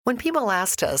When people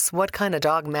asked us what kind of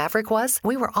dog Maverick was,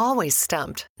 we were always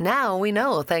stumped. Now we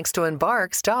know thanks to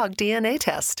Embark's dog DNA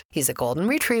test. He's a golden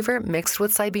retriever mixed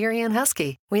with Siberian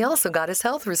Husky. We also got his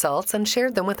health results and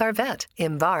shared them with our vet.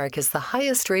 Embark is the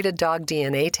highest-rated dog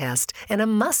DNA test and a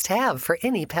must-have for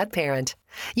any pet parent.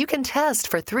 You can test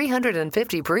for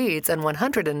 350 breeds and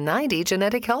 190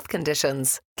 genetic health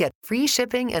conditions. Get free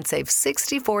shipping and save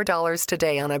 $64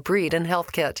 today on a breed and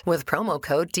health kit with promo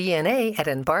code DNA at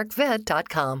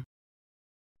embarkvet.com.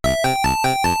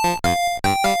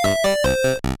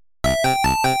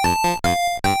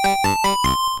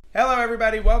 Hello,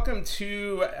 everybody. Welcome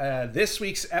to this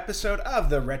week's episode of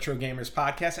the Retro Gamers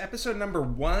Podcast, episode number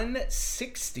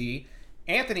 160.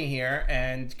 Anthony here,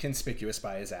 and conspicuous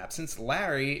by his absence,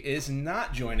 Larry is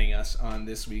not joining us on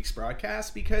this week's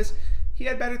broadcast because he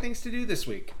had better things to do this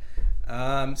week.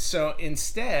 So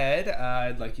instead,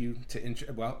 I'd like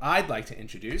to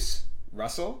introduce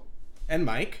Russell and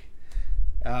Mike,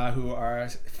 who are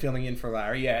filling in for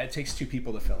Larry. Yeah, it takes two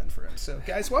people to fill in for him. So,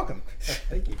 guys, welcome.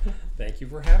 Thank you. Thank you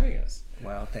for having us.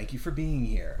 Well, thank you for being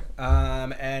here.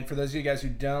 And for those of you guys who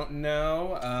don't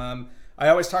know, I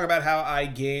always talk about how I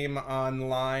game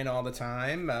online all the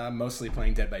time, mostly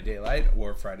playing Dead by Daylight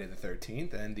or Friday the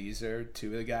 13th, and these are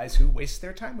two of the guys who waste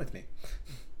their time with me.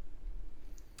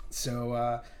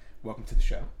 So, welcome to the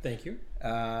show. Thank you.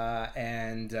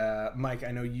 And Mike,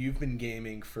 I know you've been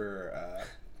gaming for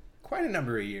quite a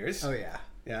number of years. Oh, yeah.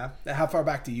 Yeah? How far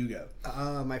back do you go?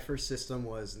 My first system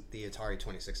was the Atari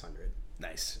 2600.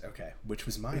 Nice. Okay. Which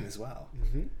was mine as well.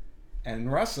 Mm-hmm.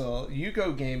 And Russell, you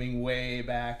go gaming way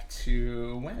back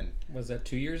to when? Was that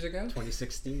 2 years ago?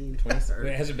 2016.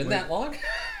 Has it been that long?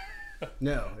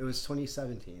 No, it was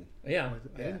 2017. Yeah,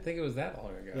 I didn't think it was that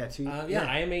long ago. Yeah,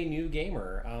 I am a new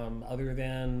gamer. Other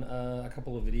than a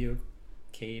couple of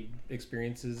videocade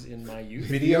experiences in my youth.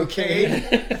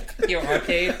 Videocade? Video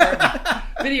arcade.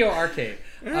 Video arcade.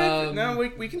 No,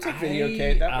 we can take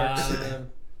videocade. That works.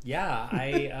 Yeah,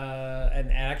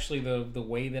 and actually the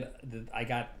way that I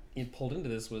got pulled into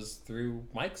this was through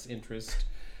Mike's interest.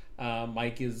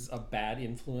 Mike is a bad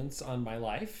influence on my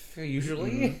life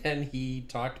usually, and he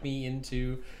talked me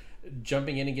into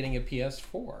jumping in and getting a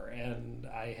PS4, and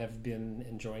I have been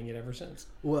enjoying it ever since.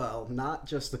 Well, not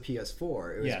just the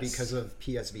PS4. It was because of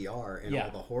PSVR and Yeah.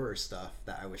 all the horror stuff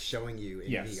that I was showing you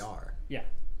in VR. Yeah,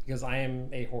 because I am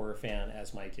a horror fan,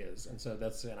 as Mike is, and so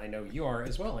and I know you are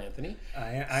as well, Anthony.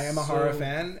 I am a horror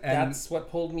fan, and that's what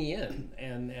pulled me in,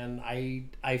 and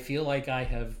I feel like I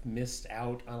have missed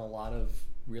out on a lot of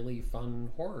really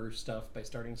fun horror stuff by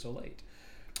starting so late.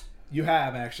 you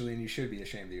have actually, and you should be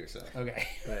ashamed of yourself. Okay,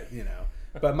 but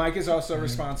but Mike is also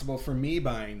responsible for me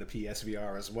buying the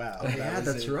PSVR as well. Oh, yeah,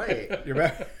 that's right. You're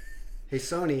right. Hey,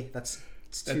 Sony, that's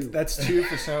two. That's two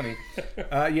for Sony.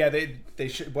 Yeah, they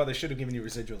should have given you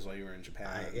residuals while you were in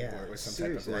Japan. Or some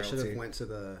seriously, type of royalty. I should have went to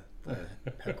the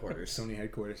headquarters. Sony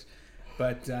headquarters.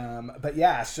 But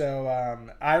yeah, so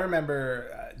I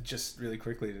remember just really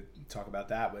quickly to talk about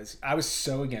that was I was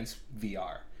so against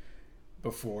VR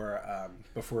before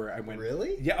I went.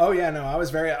 Really? Yeah. Oh yeah. No, I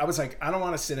was like, I don't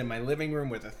want to sit in my living room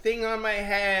with a thing on my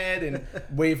head and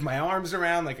wave my arms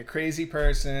around like a crazy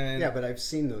person. Yeah, but I've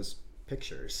seen those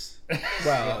pictures.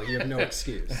 Well, you have no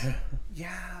excuse.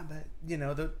 Yeah, but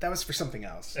that was for something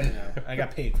else. I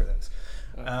got paid for those.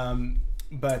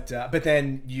 But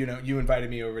then you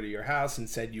invited me over to your house and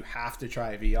said you have to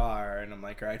try VR, and I'm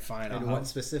like, all right, fine. And what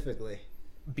specifically?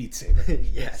 Beat Saber.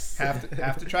 Yes.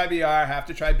 Have to try VR. Have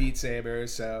to try Beat Saber.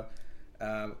 So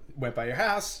went by your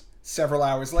house. Several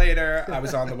hours later, I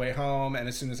was on the way home, and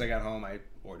as soon as I got home, I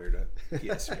ordered a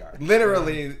PSVR.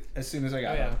 Literally, as soon as I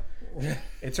got home.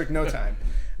 It took no time.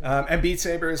 And Beat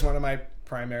Saber is one of my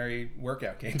primary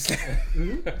workout games.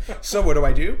 So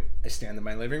what do? I stand in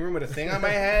my living room with a thing on my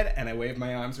head, and I wave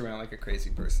my arms around like a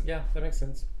crazy person. Yeah, that makes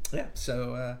sense. Yeah.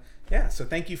 So so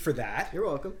thank you for that. You're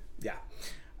welcome. Yeah.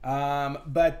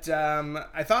 But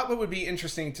I thought what would be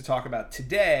interesting to talk about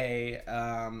today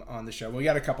on the show, well, we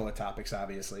got a couple of topics,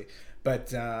 obviously, but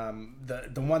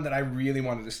the one that I really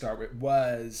wanted to start with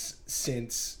was,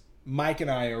 since Mike and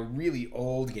I are really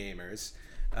old gamers,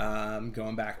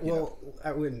 going back.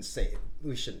 I wouldn't say,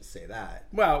 we shouldn't say that.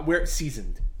 Well, we're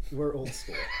seasoned. We're old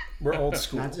school. We're old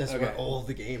school. Not just we're old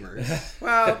gamers.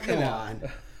 Well, come on.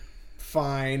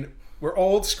 Fine. We're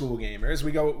old school gamers.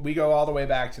 We go all the way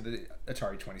back to the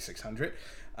Atari 2600.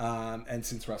 And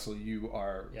since Russell, you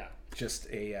are just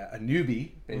a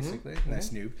newbie, basically, nice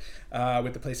noob,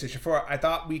 with the PlayStation 4, I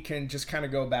thought we can just kind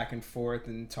of go back and forth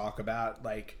and talk about,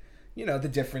 like, you know, the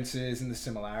differences and the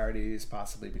similarities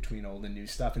possibly between old and new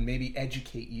stuff, and maybe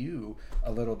educate you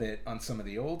a little bit on some of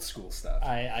the old school stuff.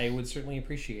 I would certainly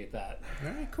appreciate that.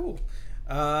 All right, cool.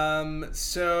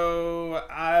 So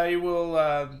I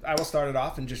will start it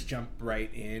off and just jump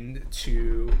right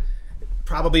into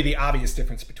probably the obvious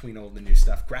difference between old and new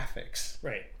stuff: graphics.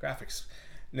 Right. Graphics.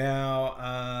 Now,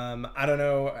 I don't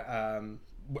know.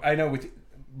 I know with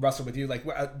Russell, with you, like,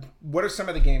 what are some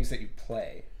of the games that you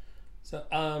play? So,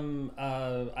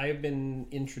 I've been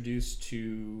introduced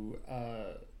to.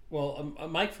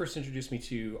 Mike first introduced me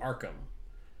to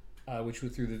Arkham, which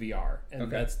was through the VR,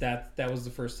 and that was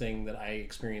the first thing that I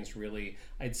experienced. Really,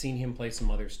 I'd seen him play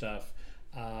some other stuff.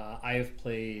 I have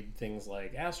played things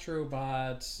like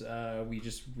Astrobot. We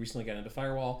just recently got into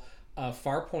Firewall.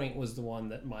 Farpoint was the one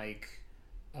that Mike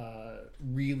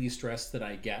really stressed that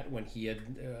I get when he had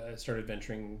started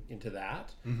venturing into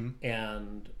that,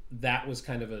 and that was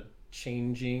kind of a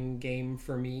changing game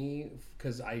for me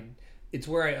because it's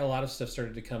where a lot of stuff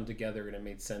started to come together, and it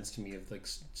made sense to me of like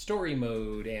story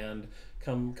mode and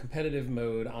competitive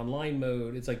mode, online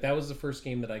mode. It's like that was the first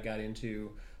game that I got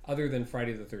into other than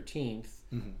Friday the 13th,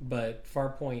 but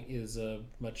Farpoint is a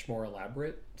much more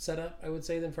elaborate setup, I would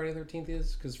say, than Friday the 13th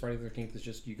is, because Friday the 13th is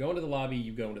just you go into the lobby,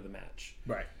 you go into the match.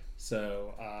 Right.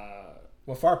 So,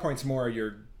 well, Farpoint's more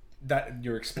you're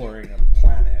exploring a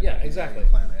planet. Yeah, exactly.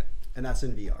 Planet, and that's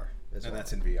in VR. And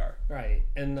that's in VR. Right.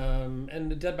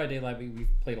 And Dead by Daylight we've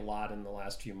played a lot in the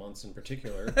last few months in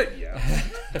particular. Yeah.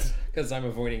 Because I'm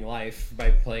avoiding life by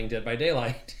playing Dead by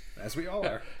Daylight. As we all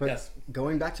are. But yes.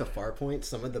 Going back to Farpoint,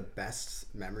 some of the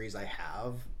best memories I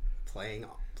have playing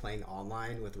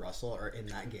online with Russell are in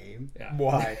that game. Yeah.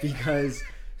 Why? Because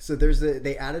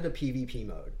they added a PvP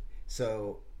mode,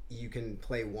 so you can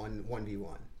play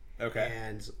 1v1. Okay.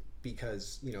 And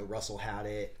because Russell had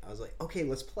it, I was like, okay,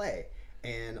 let's play.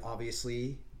 And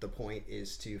obviously, the point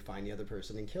is to find the other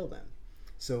person and kill them.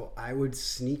 So I would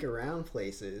sneak around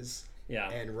places. Yeah.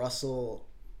 And Russell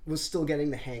was still getting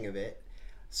the hang of it.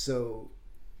 So,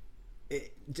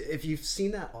 if you've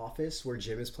seen that office where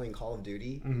Jim is playing Call of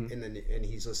Duty and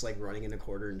he's just like running in a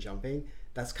corner and jumping,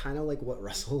 that's kind of like what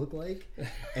Russell looked like.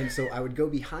 And so I would go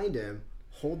behind him,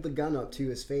 hold the gun up to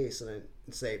his face, and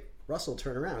say, "Russell,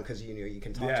 turn around," because you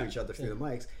can talk to each other through the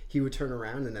mics. He would turn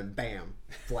around and then bam,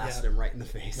 blast him right in the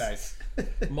face. Nice.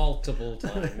 Multiple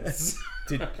times.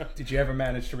 Did you ever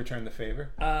manage to return the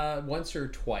favor? Once or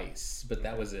twice, but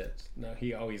that was it. No,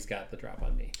 he always got the drop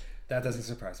on me. That doesn't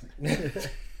surprise me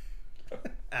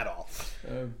at all.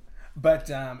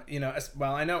 But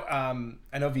I know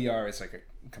VR is like a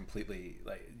completely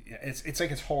like it's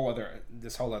like this whole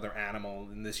other animal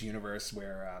in this universe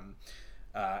where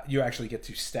you actually get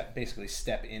to step into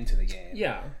the game.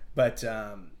 Yeah. But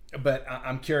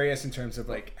I'm curious in terms of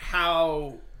like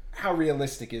how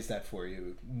realistic is that for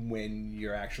you when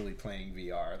you're actually playing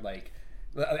VR, like.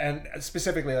 And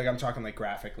specifically, like I'm talking like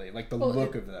graphically, like the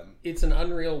look of them. It's an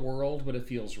unreal world, but it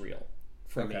feels real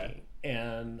for me.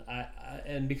 And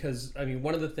and because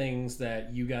one of the things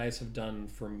that you guys have done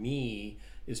for me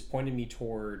is pointed me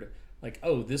toward like,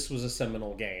 oh, this was a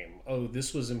seminal game. Oh,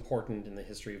 this was important in the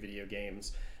history of video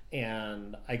games.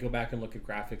 And I go back and look at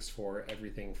graphics for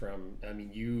everything from.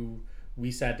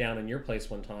 We sat down in your place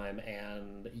one time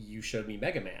and you showed me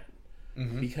Mega Man.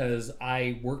 Because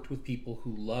I worked with people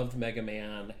who loved Mega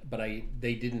Man, but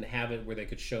they didn't have it where they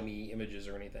could show me images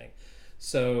or anything.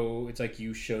 So it's like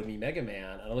you showed me Mega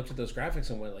Man, and I looked at those graphics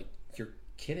and went like, "You're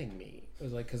kidding me!" It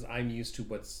was like because I'm used to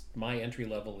what's my entry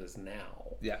level is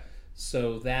now. Yeah.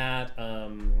 So that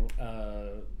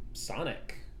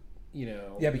Sonic,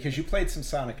 Yeah, because you played some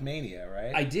Sonic Mania,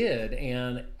 right? I did,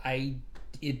 and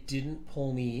it didn't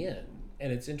pull me in.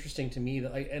 And it's interesting to me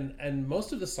that and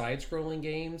most of the side-scrolling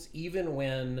games, even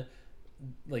when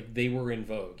like they were in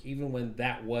vogue, even when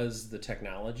that was the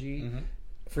technology,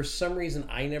 for some reason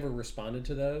I never responded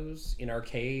to those. In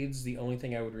arcades, the only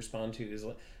thing I would respond to is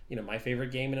my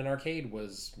favorite game in an arcade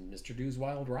was Mr. Do's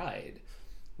Wild Ride,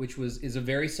 which is a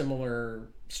very similar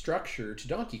structure to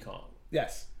Donkey Kong.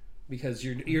 Yes. Because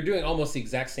you're doing almost the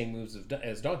exact same moves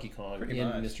as Donkey Kong Pretty in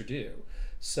much. Mr. Do.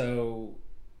 So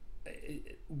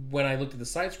when I looked at the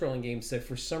side-scrolling games, that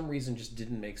for some reason just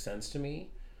didn't make sense to me,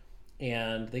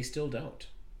 and they still don't.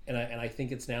 And I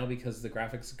think it's now because the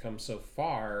graphics have come so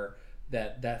far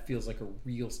that feels like a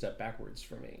real step backwards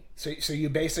for me. So you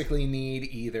basically need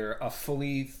either a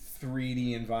fully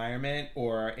 3D environment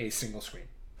or a single screen.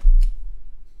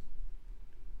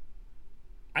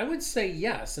 I would say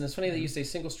yes, and it's funny that you say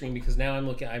single screen because now I'm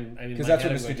looking. Because that's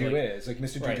what Mr. Do is. Like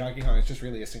Mr. Do Donkey Kong is just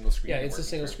really a single screen. Yeah, it's a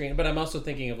single screen. But I'm also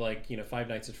thinking of like Five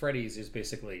Nights at Freddy's is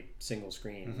basically single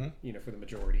screen. For the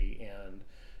majority, and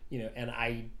and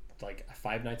I like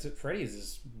Five Nights at Freddy's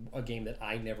is a game that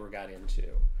I never got into.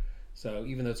 So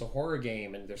even though it's a horror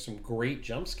game and there's some great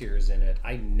jump scares in it,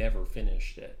 I never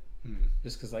finished it.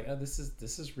 Just because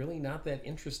this is really not that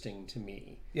interesting to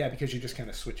me. Yeah, because you're just kind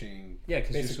of switching. Yeah,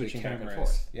 because you're switching cameras. back and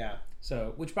forth. Yeah.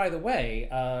 So, which by the way,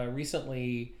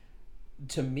 recently,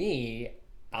 to me,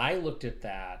 I looked at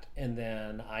that, and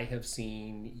then I have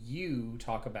seen you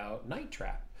talk about Night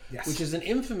Trap, Yes. which is an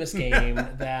infamous game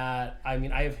that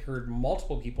I have heard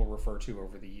multiple people refer to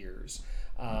over the years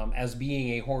as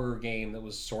being a horror game that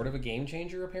was sort of a game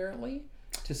changer, apparently,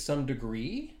 to some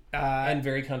degree. And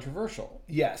very controversial.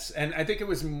 Yes, and I think it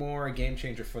was more a game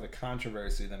changer for the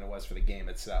controversy than it was for the game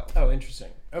itself. Oh, interesting.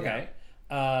 Okay.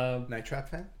 Night Trap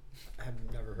fan?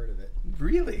 I've never heard of it.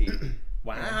 Really?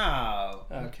 Wow.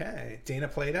 Okay. Dana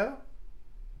Plato?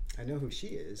 I know who she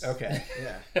is. Okay.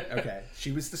 Yeah. Okay.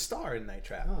 She was the star in Night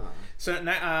Trap. Oh. So,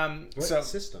 What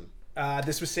system?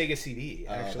 This was Sega CD,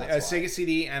 actually. that's why. Sega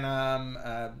CD, and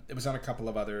it was on a couple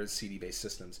of other CD-based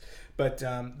systems. But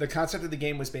the concept of the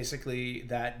game was basically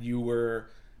that you were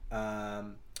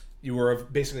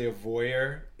basically a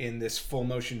voyeur in this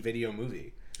full-motion video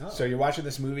movie. Oh. So you're watching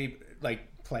this movie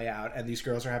play out, and these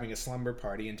girls are having a slumber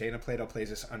party, and Dana Plato plays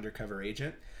this undercover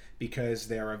agent because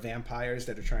there are vampires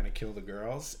that are trying to kill the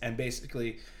girls, and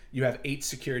basically you have 8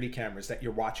 security cameras that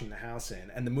you're watching the house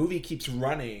in, and the movie keeps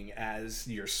running as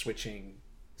you're switching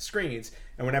screens,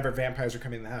 and whenever vampires are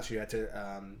coming in the house, you had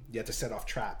to set off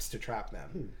traps to trap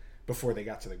them before they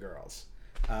got to the girls.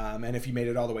 And if you made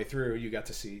it all the way through, you got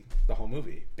to see the whole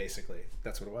movie, basically.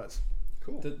 That's what it was.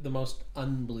 Cool. The most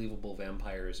unbelievable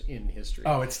vampires in history.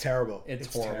 Oh, it's terrible.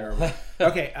 It's horrible. Terrible.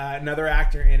 Okay, another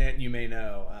actor in it you may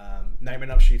know. Nightmare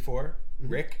on Elm Street 4,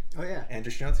 Rick. Oh, yeah.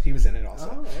 Andrew Jones. He was in it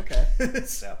also. Oh, okay.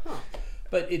 So,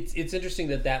 But it's interesting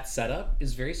that setup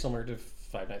is very similar to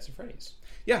Five Nights at Freddy's.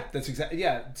 yeah, that's exactly.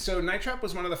 Yeah, so Night Trap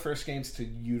was one of the first games to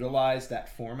utilize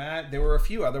that format. There were a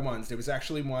few other ones. There was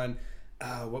actually one.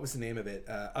 What was the name of it?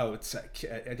 It's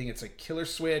I think it's like Killer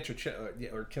Switch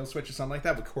or Kill Switch or something like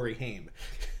that with Corey Haim,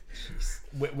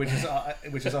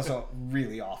 which is also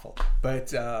really awful.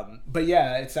 But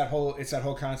yeah, it's that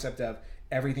whole concept of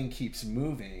everything keeps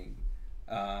moving,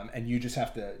 and you just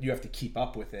have to keep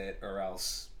up with it or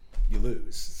else you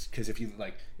lose. Because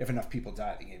if enough people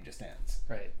die, the game just ends.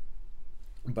 Right.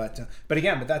 But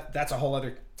that's a whole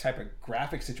other type of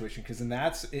graphic situation because in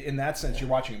that sense you're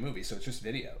watching a movie, so it's just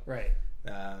video. Right.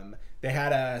 They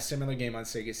had a similar game on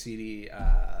Sega CD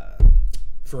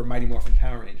for Mighty Morphin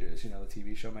Power Rangers. You know the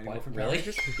TV show Mighty Morphin Power really?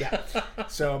 Rangers. Yeah.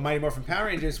 So Mighty Morphin Power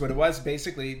Rangers, what it was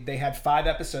basically, they had 5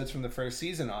 episodes from the first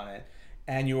season on it,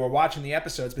 and you were watching the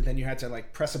episodes, but then you had to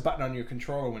press a button on your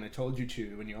controller when it told you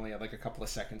to, and you only had a couple of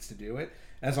seconds to do it.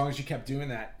 And as long as you kept doing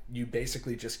that, you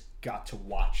basically just got to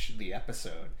watch the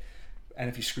episode. And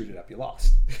if you screwed it up, you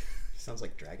lost. Sounds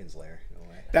like Dragon's Lair in a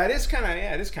way. That is kind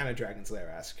of Dragon's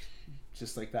Lair-esque.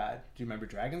 Just like that. Do you remember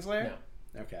Dragon's Lair?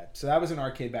 No. Okay. So that was an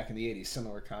arcade back in the 80s,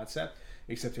 similar concept,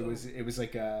 except it was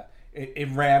like it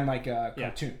ran like a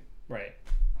cartoon. Right.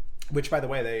 Which, by the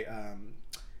way, they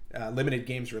Limited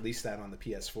Games released that on the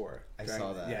PS4. I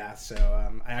saw that. Yeah,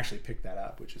 so I actually picked that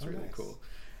up, which is really nice. cool.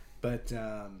 But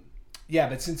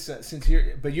but since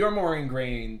you're more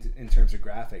ingrained in terms of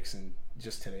graphics and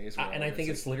just today's world, and I think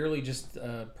it's literally just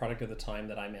a product of the time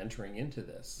that I'm entering into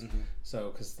this. Mm-hmm.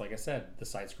 So, because like I said, the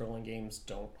side-scrolling games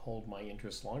don't hold my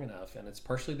interest long enough, and it's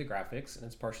partially the graphics, and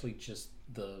it's partially just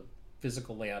the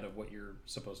physical layout of what you're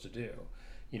supposed to do.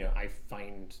 I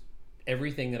find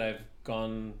everything that I've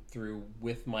gone through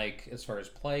with Mike as far as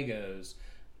play goes,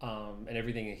 and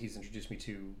everything that he's introduced me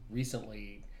to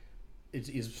recently,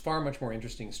 is far much more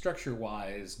interesting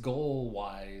structure-wise,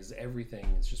 goal-wise. Everything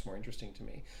is just more interesting to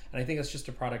me, and I think it's just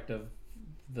a product of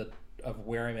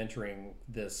where I'm entering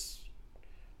this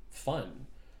fun.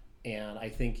 And I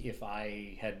think if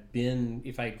I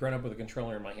had grown up with a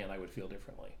controller in my hand, I would feel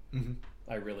differently. Mm-hmm.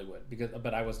 I really would,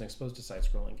 but I wasn't exposed to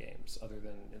side-scrolling games other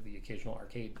than the occasional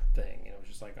arcade thing. It was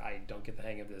just like, I don't get the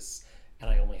hang of this, and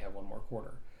I only have one more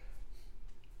quarter.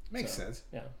 Makes sense.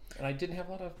 Yeah, and I didn't have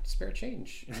a lot of spare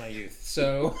change in my youth,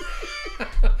 so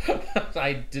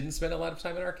I didn't spend a lot of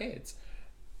time in arcades.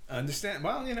 Understand?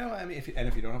 Well, if you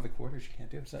don't have the quarters, you can't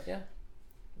do it. So yeah,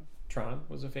 Tron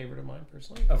was a favorite of mine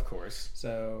personally. Of course.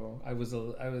 So I was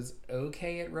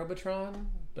okay at Robotron,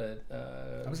 but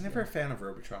I was never a fan of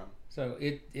Robotron. So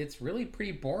it's really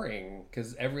pretty boring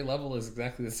because every level is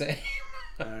exactly the same.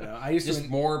 I don't know. I used just to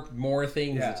more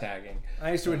things attacking.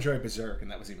 I used to enjoy Berserk,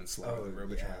 and that was even slower than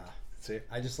Robotron. Yeah. See,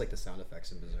 I just like the sound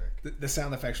effects in Berserk. the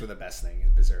sound effects were the best thing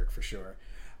in Berserk for sure.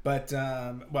 But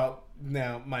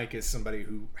now Mike is somebody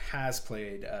who has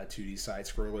played 2D side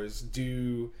scrollers.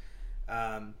 Do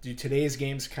today's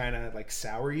games kind of like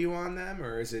sour you on them,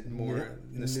 or is it more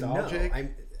nostalgic? No,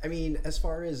 I mean, as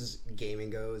far as gaming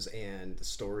goes and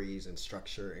stories and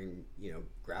structure and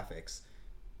graphics,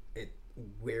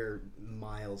 we're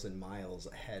miles and miles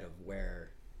ahead of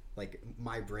where like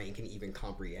my brain can even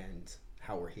comprehend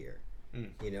how we're here.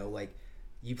 Like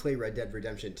you play Red Dead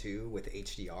Redemption 2 with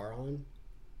HDR on,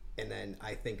 and then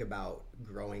I think about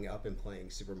growing up and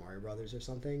playing Super Mario Brothers or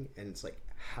something, and it's like,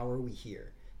 how are we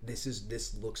here?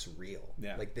 This looks real.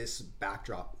 Yeah. Like this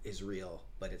backdrop is real,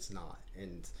 but it's not,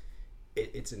 and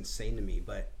it's insane to me.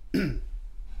 But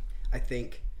I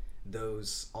think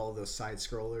all of those side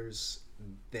scrollers,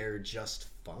 they're just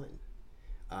fun.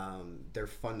 They're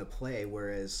fun to play,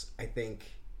 whereas I think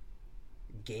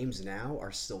games now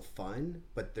are still fun,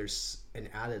 but there's an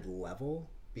added level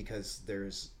because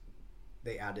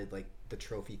they added like the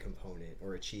trophy component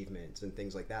or achievements and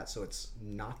things like that, so it's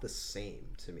not the same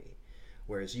to me.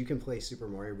 Whereas you can play Super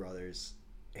Mario Brothers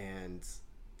and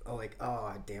oh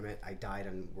damn it, I died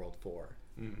on World 4,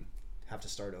 have to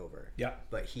start over. Yeah.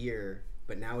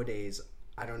 But nowadays,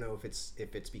 I don't know if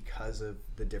it's because of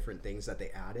the different things that they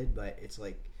added, but it's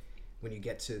like when you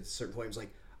get to a certain point, it's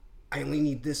like, I only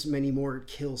need this many more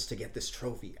kills to get this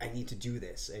trophy. I need to do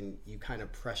this, and you kind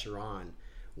of pressure on.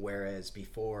 Whereas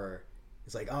before,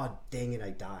 it's like, oh dang it, I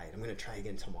died. I'm gonna try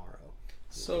again tomorrow.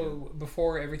 So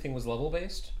before everything was level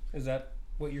based, is that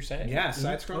what you're saying? Yeah,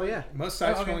 side scrolling. Oh, yeah. Most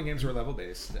side scrolling games were level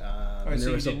based. And so there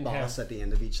you was a didn't boss have- at the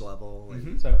end of each level.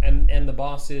 And So and the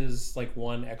boss is like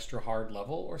one extra hard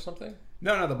level or something?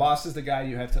 No, the boss is the guy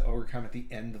you have to overcome at the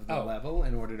end of the Oh. level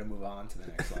in order to move on to the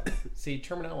next level. See,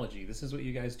 terminology. This is what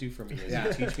you guys do for me. Is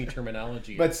you teach me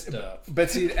terminology and But stuff.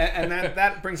 but see, and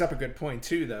that brings up a good point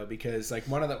too, though, because like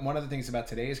one of the things about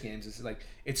today's games is like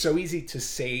it's so easy to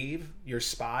save your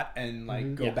spot and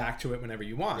like go Yeah. back to it whenever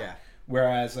you want. Yeah.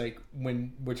 Whereas like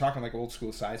when we're talking like old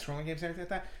school side scrolling games and everything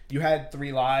like that, you had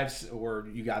 3 lives or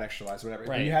you got extra lives, whatever.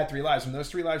 But Right. you had 3 lives. When those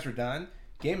 3 lives were done,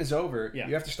 game is over. Yeah.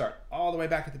 You have to start all the way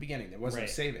back at the beginning. There wasn't Right.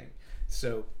 saving.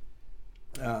 So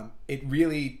it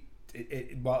really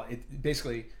it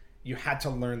basically you had to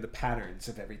learn the patterns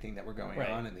of everything that were going Right.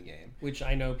 on in the game. Which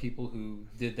I know people who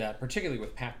did that, particularly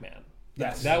with Pac-Man.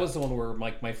 Yes. That was the one where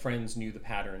my friends knew the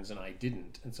patterns and I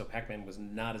didn't. And so Pac-Man was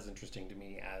not as interesting to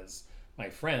me as my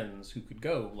friends who could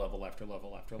go level after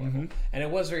level after level. And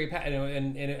it was very,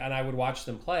 and I would watch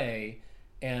them play,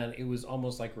 and it was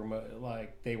almost like remote,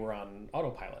 like they were on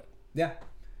autopilot. Yeah.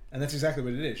 And that's exactly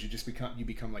what it is. You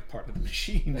become like part of the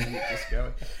machine and you just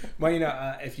go. Well,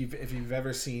 if you've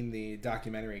ever seen the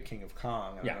documentary King of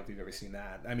Kong, I don't know if you've ever seen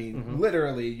that. I mean,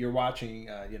 literally, you're watching.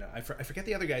 I forget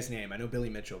the other guy's name. I know Billy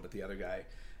Mitchell, but the other guy,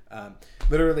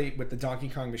 literally with the Donkey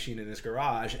Kong machine in his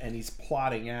garage, and he's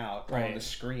plotting out on the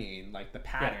screen like the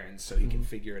patterns so he can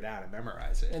figure it out and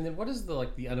memorize it. And then what is the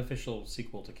unofficial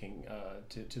sequel to King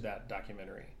to that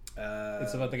documentary?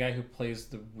 It's about the guy who plays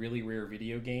the really rare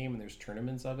video game, and there's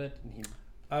tournaments of it. And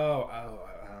I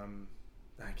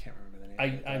can't remember the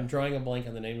name. I'm drawing a blank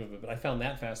on the name of it, but I found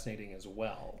that fascinating as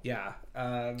well. Yeah,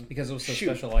 Because it was so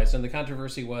specialized, and the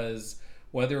controversy was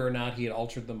whether or not he had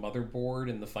altered the motherboard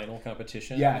in the final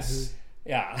competition. Yes.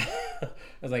 Yeah. I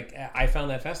was like, I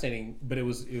found that fascinating, but it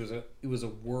was a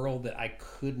world that I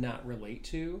could not relate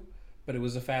to, but it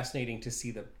was fascinating to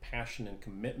see the passion and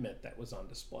commitment that was on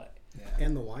display. Yeah.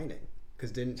 And the whining.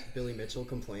 Because didn't Billy Mitchell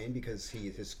complain because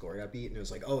his score got beat and it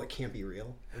was like, oh, it can't be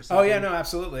real? Or something? Oh yeah, no,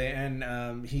 absolutely, and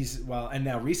and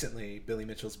now recently Billy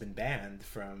Mitchell's been banned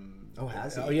from. Oh,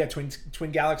 has he? Oh yeah,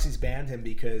 Twin Galaxies banned him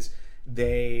because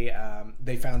they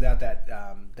found out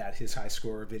that his high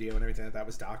score video and everything like that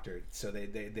was doctored. So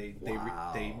they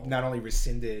not only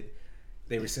rescinded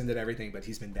everything, but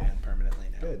he's been banned permanently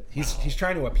now. Good. He's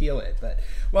trying to appeal it, but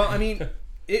well, I mean.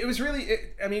 It was really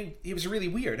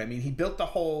weird. I mean, he built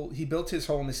his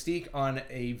whole mystique on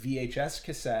a VHS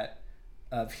cassette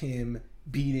of him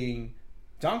beating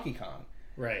Donkey Kong.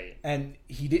 Right. And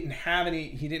he didn't have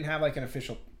like an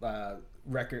official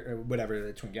record or whatever,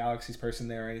 the Twin Galaxies person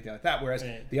there or anything like that. Whereas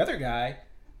the other guy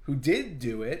who did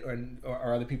do it,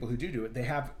 or other people who do it, they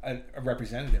have a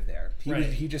representative there.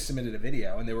 He just submitted a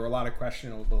video, and there were a lot of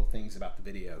questionable things about the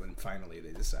video, and finally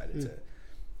they decided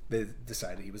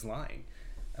he was lying.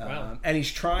 Wow. And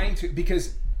he's trying to,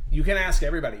 because you can ask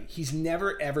everybody, he's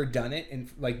never ever done it in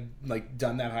like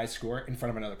done that high score in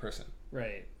front of another person.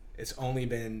 Right. It's only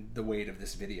been the weight of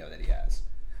this video that he has.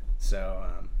 So,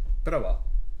 but oh well.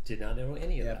 Did not know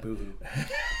any of Yeah, that. boo-hoo.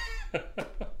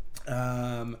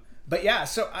 But yeah,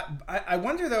 so I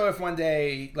wonder though if one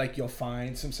day like you'll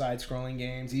find some side-scrolling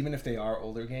games, even if they are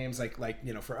older games, like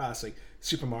for us, like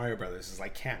Super Mario Brothers is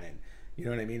like canon. You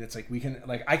know what I mean? It's like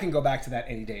I can go back to that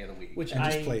any day of the week, Which and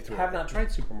just I play through have it. not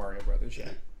tried Super Mario Brothers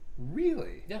yet.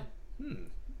 Really? Yeah.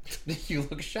 You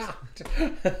look shocked.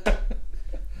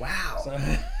 Wow. So-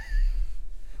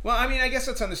 Well, I mean, I guess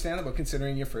that's understandable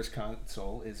considering your first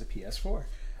console is a PS4.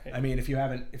 Right. I mean, if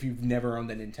you've never owned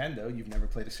a Nintendo, you've never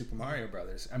played a Super Mario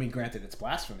Brothers. I mean, granted, it's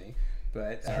blasphemy,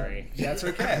 but Sorry. that's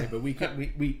okay. But we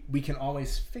can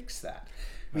always fix that.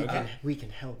 We can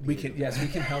help you. We can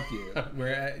help you.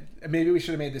 Maybe we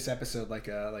should have made this episode like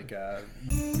a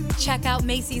Check out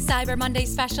Macy's Cyber Monday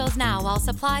specials now while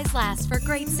supplies last for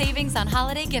great savings on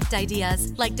holiday gift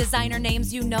ideas like designer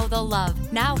names you know they'll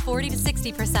love, now 40 to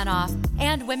 60% off.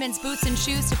 And women's boots and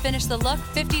shoes to finish the look,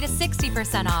 50 to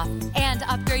 60% off. And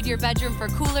upgrade your bedroom for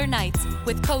cooler nights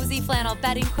with cozy flannel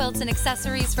bedding, quilts, and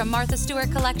accessories from Martha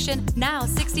Stewart collection, now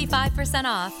 65%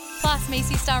 off. Plus,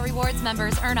 Macy's Star Rewards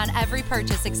members earn on every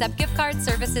purchase except gift cards,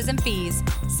 services, and fees.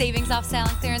 Savings off sale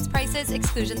and clearance prices,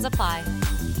 exclusions apply.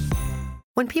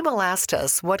 When people asked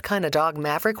us what kind of dog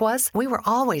Maverick was, we were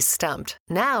always stumped.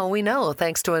 Now we know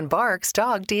thanks to Embark's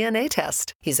dog DNA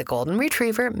test. He's a golden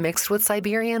retriever mixed with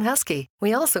Siberian Husky.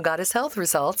 We also got his health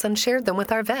results and shared them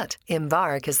with our vet.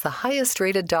 Embark is the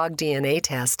highest-rated dog DNA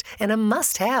test and a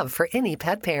must-have for any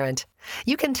pet parent.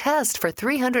 You can test for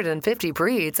 350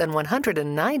 breeds and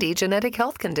 190 genetic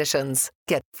health conditions.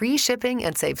 Get free shipping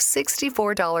and save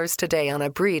 $64 today on a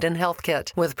breed and health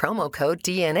kit with promo code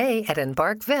DNA at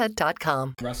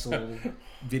embarkvet.com. Russell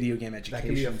video game That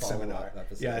can be a education seminar. follow-up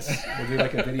episode. Yes, we'll do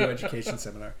like a video education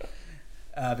seminar.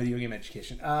 Video game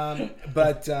education.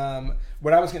 But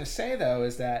what I was going to say though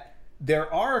is that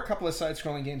there are a couple of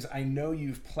side-scrolling games I know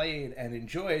you've played and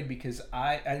enjoyed because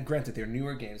and granted they're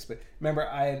newer games, but remember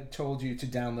I had told you to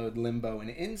download Limbo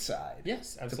and Inside.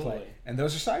 Yes, To absolutely. play, and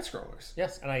those are side-scrollers.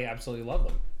 Yes, and I absolutely love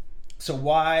them. So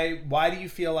why do you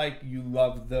feel like you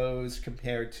love those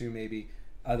compared to maybe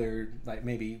other like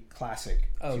maybe classic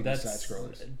 2D That's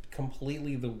side-scrollers?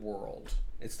 completely the world.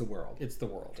 It's the world. It's the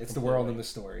world. It's the world and the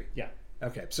story. Yeah.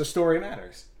 Okay, so story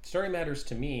matters. Story matters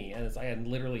to me, and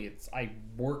I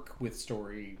work with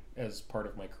story as part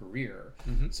of my career.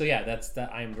 So yeah,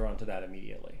 I am drawn to that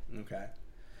immediately. Okay.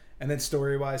 And then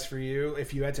story-wise for you,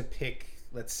 if you had to pick,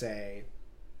 let's say,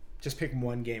 just pick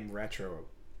one game retro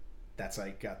that's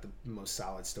like got the most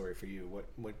solid story for you,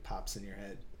 what pops in your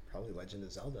head? Probably Legend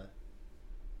of Zelda.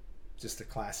 Just a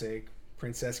classic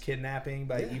princess kidnapping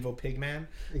by evil pigman?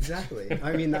 Exactly.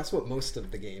 I mean, that's what most of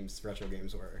the retro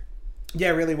games were.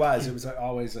 Yeah, it really was. It was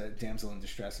always a damsel in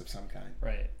distress of some kind.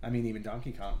 Right. I mean, even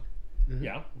Donkey Kong,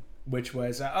 Yeah. which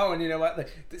was and you know what?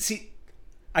 Like, see,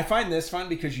 I find this fun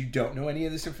because you don't know any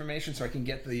of this information, so I can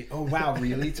get the "oh wow,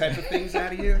 really" type of things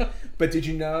out of you. But did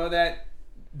you know that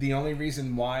the only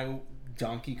reason why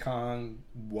Donkey Kong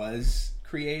was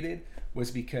created was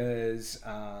because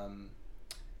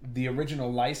the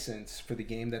original license for the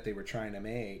game that they were trying to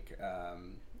make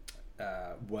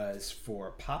was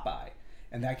for Popeye.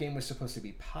 And that game was supposed to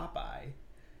be Popeye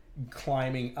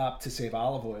climbing up to save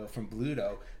olive oil from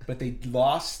Bluto, but they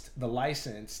lost the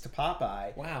license to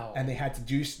Popeye. Wow. And they had to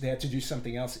do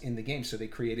something else in the game, so they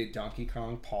created Donkey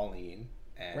Kong, Pauline,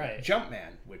 and Right.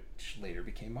 Jumpman, which later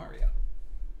became Mario.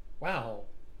 Wow.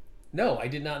 No, I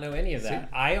did not know any of that.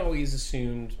 I always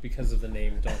assumed because of the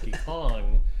name Donkey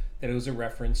Kong that it was a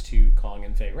reference to Kong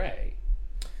and Fay Ray.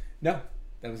 No,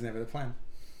 that was never the plan.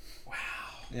 Wow.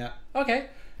 Yeah. Okay.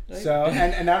 So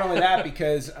and not only that,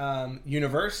 because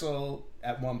Universal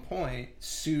at one point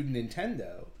sued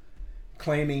Nintendo,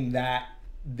 claiming that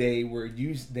they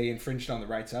infringed on the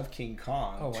rights of King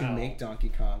Kong to wow. make Donkey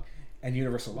Kong, and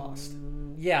Universal lost.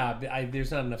 Yeah, but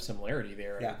there's not enough similarity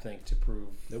there, I Yeah. don't think, to prove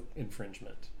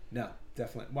infringement. No,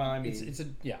 definitely. Well, I mean,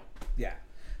 Yeah.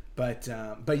 But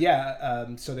yeah,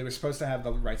 so they were supposed to have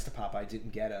the rights to Popeye,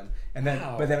 didn't get them, and then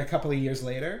Wow. but then a couple of years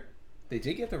later, they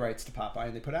did get the rights to Popeye,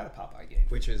 and they put out a Popeye game.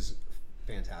 Which is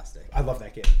fantastic. I love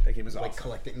that game. That game is awesome. Like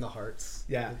collecting the hearts.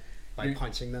 Yeah. By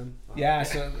punching them. Yeah,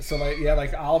 so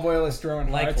like olive oil is throwing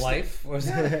Like hearts. life?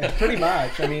 Was Pretty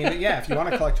much. I mean, yeah, if you want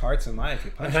to collect hearts in life,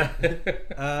 you punch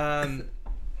it.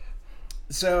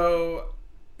 So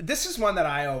this is one that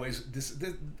I always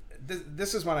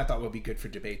this is one I thought would be good for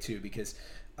debate too, because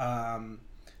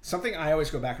something I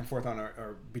always go back and forth on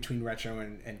or between retro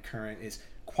and current is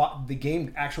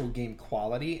the actual game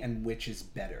quality and which is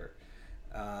better.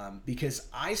 Because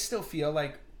I still feel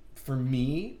like, for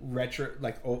me,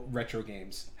 retro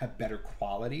games have better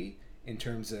quality in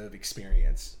terms of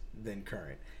experience than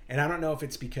current. And I don't know if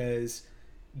it's because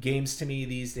games to me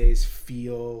these days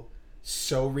feel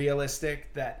so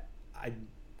realistic that I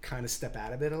kind of step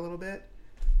out of it a little bit.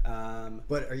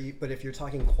 But if you're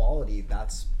talking quality,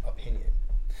 that's opinion.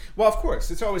 Well, of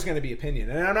course, it's always going to be opinion.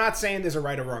 And I'm not saying there's a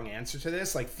right or wrong answer to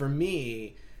this. Like, for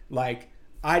me, like,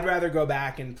 I'd rather go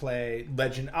back and play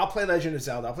I'll play Legend of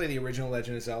Zelda. I'll play the original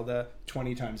Legend of Zelda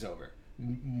 20 times over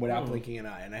without blinking an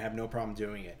eye, and I have no problem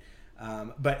doing it.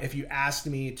 But if you asked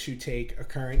me to take a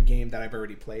current game that I've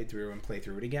already played through and play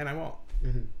through it again, I won't.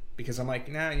 Mm-hmm. Because I'm like,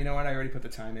 nah, you know what? I already put the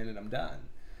time in and I'm done.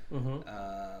 Mm-hmm.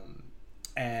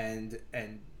 And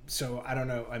so I don't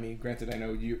know. I mean, granted, I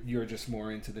know you're just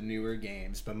more into the newer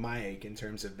games, but Mike, in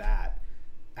terms of that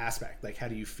aspect, like, how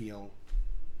do you feel?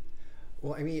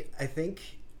 Well, I mean, I think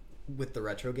with the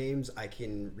retro games, I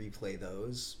can replay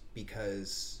those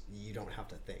because you don't have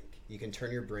to think. You can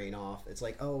turn your brain off. It's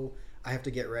like, oh, I have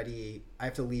to get ready. I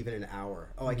have to leave in an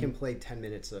hour. Oh, I can play 10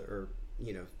 minutes or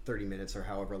 30 minutes or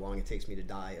however long it takes me to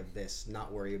die of this,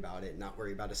 not worry about it, not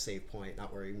worry about a save point,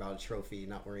 not worrying about a trophy,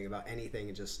 not worrying about anything,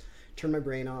 and just turn my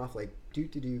brain off, like,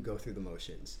 go through the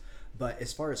motions. But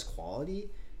as far as quality,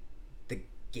 the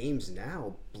games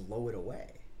now blow it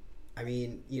away. I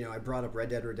mean, I brought up Red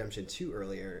Dead Redemption 2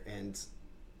 earlier, and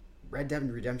Red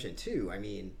Dead Redemption 2, I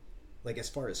mean, like, as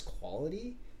far as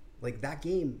quality, like, that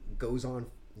game goes on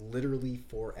literally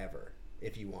forever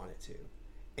if you want it to.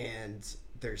 And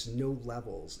there's no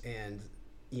levels, and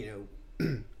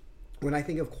when I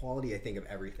think of quality, I think of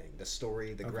everything: the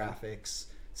story, the graphics,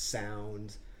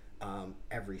 sound,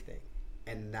 everything.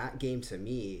 And that game to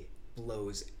me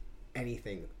blows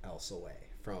anything else away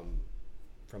from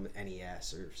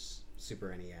NES or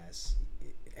Super NES,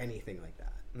 anything like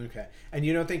that. Okay. And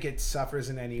you don't think it suffers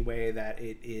in any way that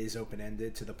it is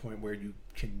open-ended to the point where you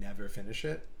can never finish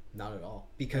it? Not at all,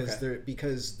 because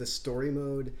because the story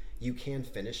mode, you can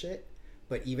finish it,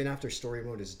 but even after story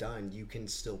mode is done, you can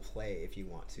still play if you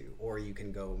want to, or you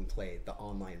can go and play the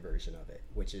online version of it,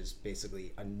 which is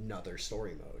basically another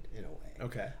story mode in a way.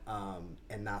 Okay.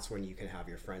 And that's when you can have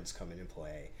your friends come in and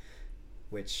play,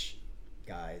 which,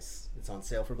 guys, it's on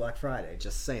sale for Black Friday,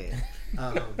 just saying.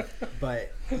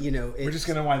 But we're just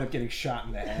gonna wind up getting shot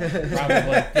in the head.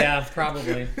 Probably. Yeah,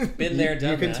 probably. Been there, done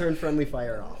that. You can that. turn friendly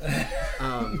fire off.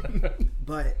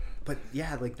 But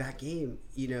yeah, like, that game,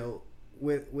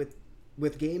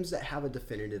 with games that have a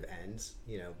definitive end,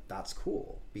 that's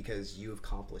cool because you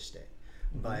accomplished it.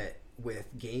 Mm-hmm. But with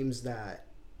games that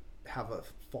have a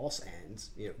false end,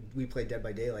 we play Dead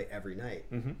by Daylight every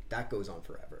night. Mm-hmm. That goes on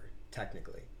forever,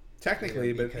 technically.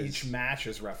 But each match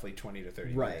is roughly 20 to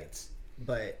 30 minutes.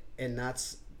 But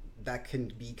that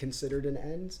can be considered an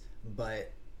end,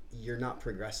 but you're not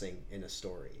progressing in a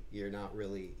story. You're not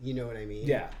really, you know what I mean?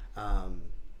 Yeah.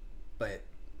 But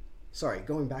sorry,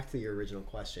 going back to your original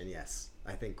question, yes,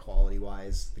 I think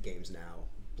quality-wise, the games now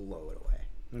blow it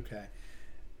away. Okay.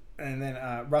 And then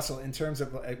Russell, in terms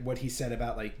of what he said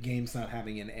about, like, games not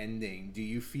having an ending, do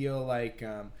you feel like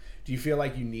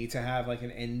you need to have, like,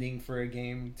 an ending for a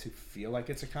game to feel like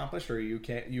it's accomplished, or are you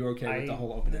okay with the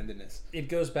whole open-endedness? It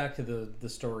goes back to the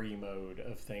story mode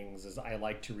of things. Is I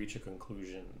like to reach a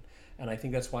conclusion, and I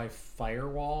think that's why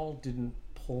Firewall didn't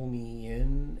pull me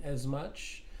in as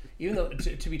much. Even though,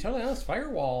 to be totally honest,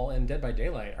 Firewall and Dead by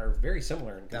Daylight are very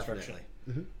similar in construction.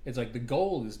 Mm-hmm. It's like the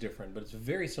goal is different, but it's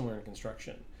very similar in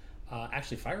construction.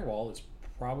 Actually, Firewall is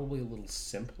probably a little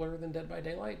simpler than Dead by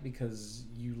Daylight because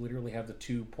you literally have the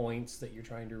 2 points that you're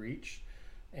trying to reach,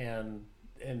 and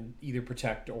either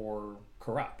protect or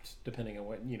corrupt, depending on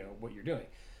what you're doing.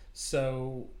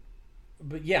 So,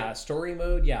 but yeah, story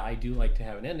mode, yeah, I do like to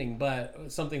have an ending.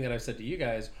 But something that I've said to you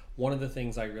guys, one of the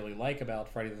things I really like about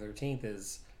Friday the 13th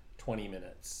is 20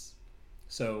 minutes.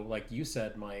 So, like you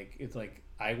said, Mike, it's like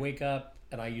I wake up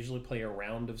and I usually play a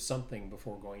round of something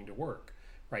before going to work.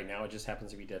 Right now, it just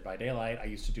happens to be Dead by Daylight. I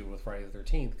used to do it with Friday the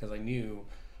 13th because I knew,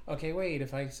 okay, wait,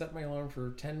 if I set my alarm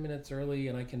for 10 minutes early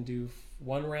and I can do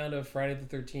one round of Friday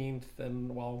the 13th and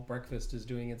while breakfast is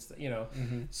doing its,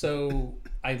 Mm-hmm. So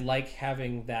I like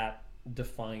having that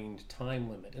defined time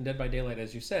limit. And Dead by Daylight,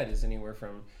 as you said, is anywhere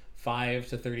from 5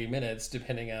 to 30 minutes,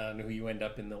 depending on who you end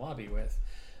up in the lobby with.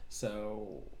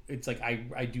 So it's like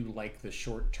I do like the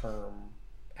short-term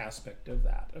aspect of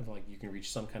that, of like you can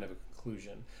reach some kind of a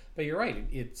conclusion. But you're right,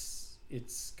 it's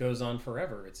goes on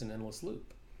forever. It's an endless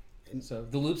loop. And so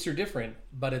the loops are different,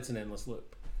 but it's an endless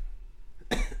loop.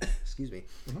 Excuse me.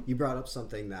 Mm-hmm. You brought up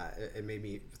something that it made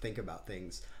me think about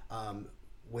things.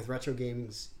 With retro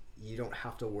games, you don't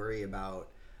have to worry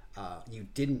about you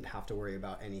didn't have to worry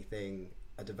about anything,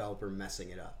 a developer messing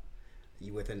it up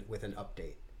with an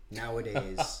update.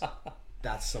 Nowadays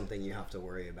that's something you have to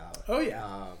worry about. Oh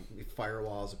yeah.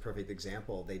 Firewall is a perfect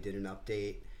example. They did an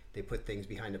update they put things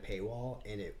behind a paywall,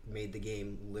 and it made the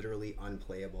game literally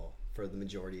unplayable for the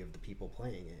majority of the people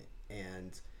playing it.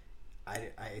 And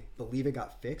I believe it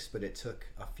got fixed, but it took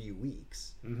a few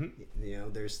weeks. You know,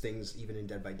 there's things even in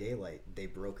Dead by Daylight. They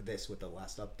broke this with the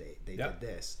last update. They did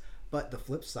this. But the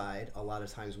flip side, a lot of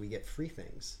times we get free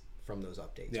things from those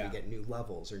updates. We get new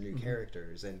levels or new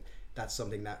characters, and that's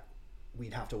something that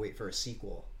we'd have to wait for a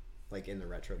sequel, like in the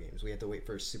retro games. We have to wait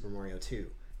for Super Mario 2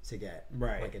 to get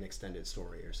like an extended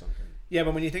story or something. Yeah,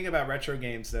 but when you think about retro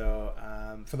games, though,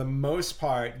 for the most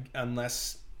part,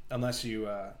 unless you're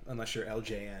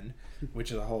LJN,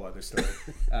 which is a whole other story,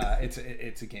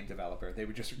 it's a game developer. They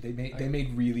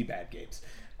made really bad games.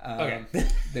 There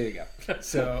you go.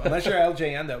 So unless you're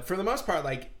LJN, though, for the most part,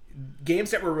 like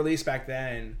games that were released back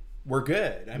then were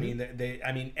good. I mean,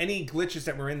 any glitches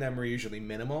that were in them were usually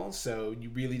minimal, so you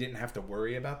really didn't have to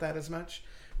worry about that as much.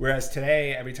 Whereas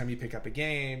today, every time you pick up a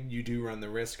game, you do run the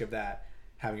risk of that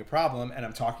having a problem. And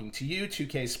I'm talking to you,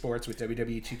 2K Sports, with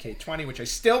WWE 2K20, which I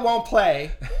still won't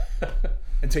play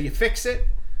until you fix it.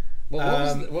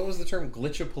 Well, what was the term?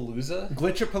 Glitchapalooza?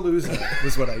 Glitchapalooza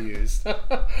was what I used.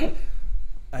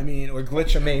 I mean, or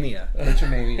Glitchamania.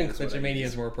 Glitchamania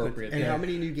is more appropriate. And how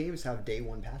many new games have day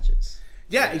one patches?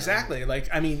 Yeah, exactly. Like,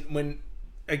 I mean,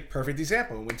 a perfect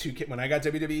example, when I got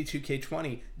WWE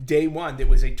 2K20, day one, there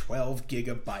was a 12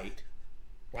 gigabyte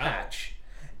patch.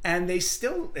 And it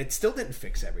still didn't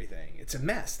fix everything. It's a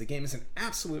mess. The game is an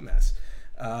absolute mess.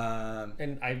 And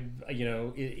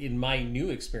in my new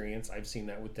experience, I've seen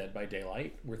that with Dead by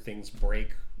Daylight, where things break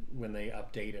when they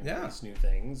update and release new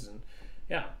things. And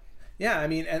yeah, I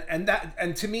mean,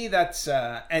 and to me that's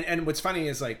and what's funny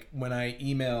is, like, when I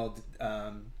emailed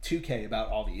 2K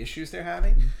about all the issues they're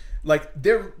having, like,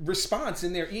 their response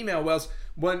in their email was,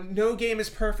 "Well, no game is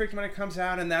perfect when it comes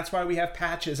out, and that's why we have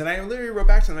patches." And I literally wrote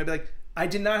back to them. I'd be like, "I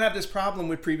did not have this problem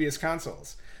with previous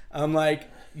consoles." I'm like,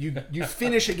 you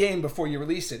finish a game before you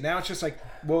release it. Now it's just like,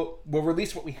 we'll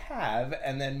release what we have,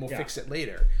 and then we'll fix it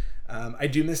later. I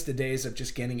do miss the days of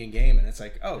just getting a game and it's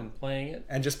like,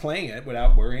 and just playing it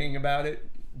without worrying about it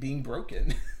being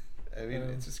broken. I mean,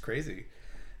 it's just crazy.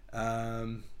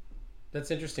 That's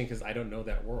interesting because I don't know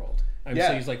that world. I'm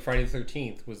so used, like, Friday the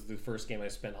 13th was the first game I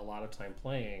spent a lot of time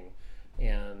playing,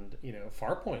 and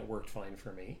Farpoint worked fine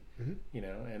for me.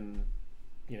 And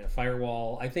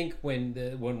Firewall. I think when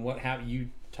what happened, you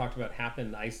talked about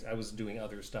happened, I was doing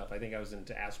other stuff. I think I was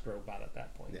into Astrobot at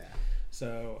that point.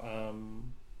 So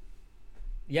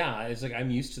it's like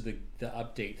I'm used to the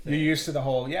update thing. You're used to the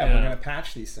whole we're gonna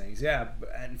patch these things.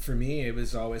 And for me it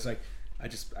was always like I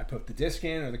put the disc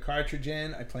in or the cartridge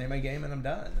in, I play my game, and I'm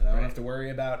done. And I don't have to worry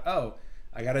about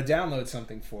I gotta download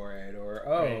something for it,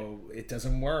 or it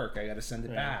doesn't work, I gotta send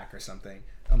it back or something.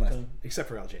 Except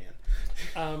for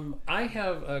LJN. I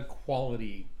have a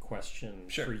quality question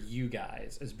for you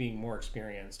guys as being more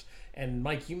experienced. And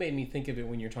Mike, you made me think of it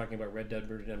when you're talking about Red Dead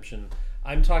Redemption.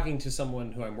 I'm talking to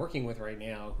someone who I'm working with right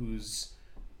now who's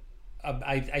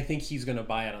I think he's going to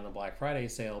buy it on the Black Friday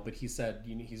sale, but he said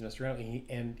he's messed around,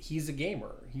 and he's a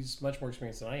gamer. He's much more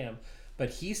experienced than I am. But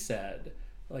he said,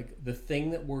 like, the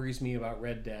thing that worries me about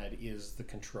Red Dead is the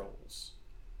controls,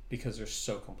 because they're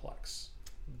so complex.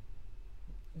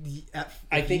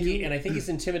 I think he's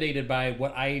intimidated by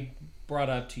what I brought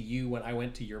up to you when I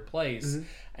went to your place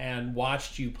and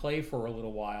watched you play for a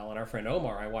little while, and our friend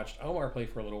Omar, I watched Omar play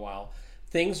for a little while.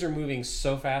 Things are moving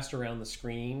so fast around the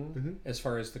screen as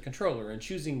far as the controller and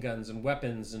choosing guns and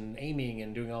weapons and aiming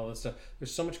and doing all this stuff.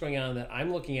 There's so much going on that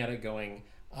I'm looking at it going,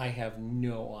 I have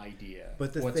no idea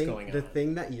what's going on. The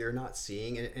thing that you're not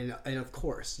seeing, and of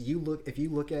course,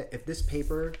 if this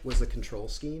paper was a control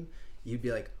scheme, you'd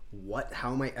be like, what?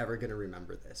 How am I ever going to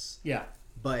remember this? Yeah.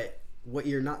 But what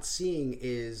you're not seeing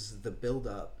is the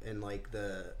build-up and, like,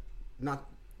 the not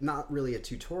really a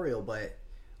tutorial, but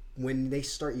when they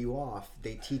start you off,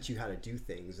 they teach you how to do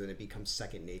things, and it becomes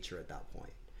second nature at that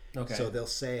point. Okay. So they'll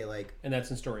say, like... And that's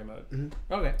in story mode.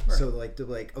 Okay. Right. So, like, they're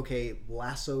like, okay,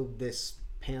 lasso this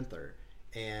panther,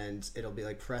 and it'll be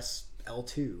like, press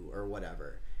L2 or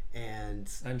whatever. And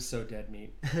I'm so dead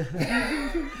meat.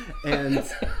 and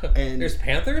there's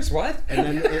panthers? What? And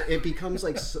then it becomes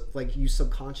like you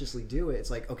subconsciously do it. It's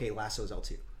like, okay, lasso is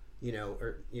L2.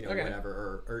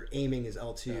 Whatever, or aiming is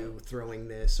L2, throwing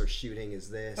this, or shooting is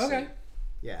this. Okay.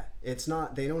 It's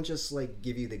not, they don't just, like,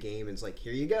 give you the game and it's like,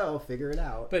 here you go, figure it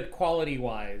out. But quality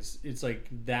wise, it's like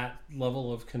that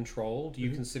level of control. Do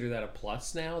you consider that a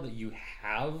plus now that you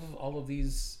have all of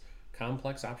these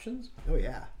complex options? Oh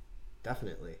yeah,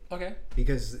 definitely. Okay.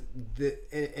 Because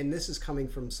and this is coming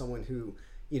from someone who,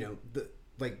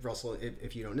 like Russell,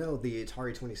 if you don't know, the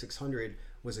Atari 2600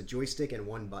 was a joystick and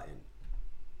one button.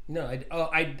 No,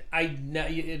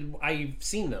 I've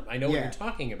seen them. I know what you're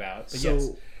talking about. But So- yes,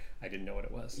 I didn't know what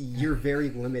it was. You're very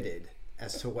limited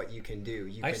as to what you can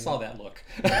do. I saw that look.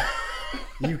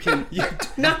 You can. Do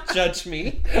not judge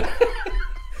me.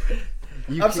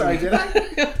 I'm sorry, did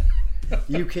I?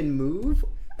 You can move,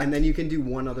 and then you can do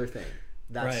one other thing.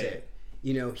 That's Right. it.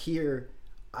 You know, here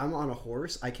I'm on a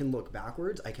horse. I can look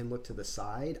backwards. I can look to the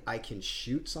side. I can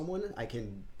shoot someone. I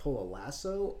can pull a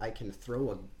lasso. I can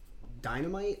throw a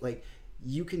dynamite. Like,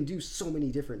 you can do so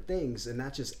many different things, and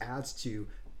that just adds to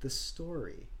the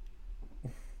story.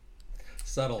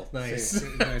 Subtle, nice.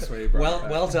 Nice way you brought Well, it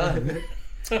back. well done.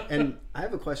 And I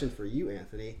have a question for you,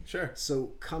 Anthony. Sure.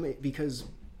 So because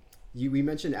we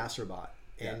mentioned Astrobot,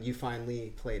 and you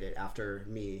finally played it after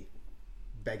me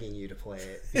begging you to play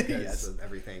it because Yes. of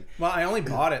everything. Well, I only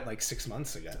bought it like 6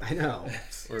 months ago. I know.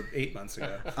 Or 8 months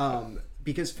ago.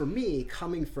 Because for me,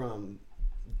 coming from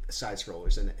side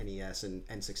scrollers and NES and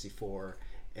N64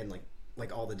 and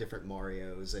like all the different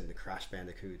Marios and the Crash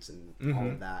Bandicoots and all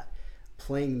of that,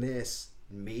 playing this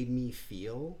made me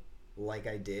feel like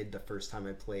I did the first time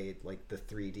I played like the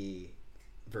 3D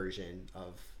version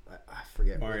of I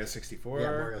forget Mario 64.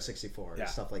 Yeah, Mario 64 Yeah.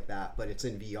 stuff like that, but it's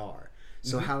in VR.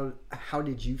 So how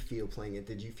did you feel playing it?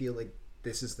 Did you feel like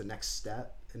this is the next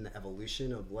step in the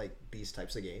evolution of like these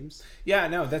types of games? Yeah,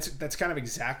 no, that's kind of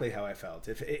exactly how I felt.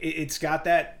 It's got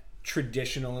that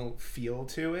traditional feel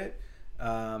to it,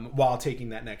 while taking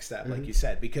that next step, like you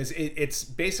said, because it's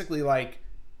basically like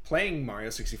playing Mario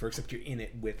 64, except you're in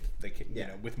it with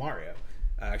with Mario,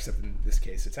 except in this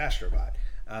case it's Astrobot.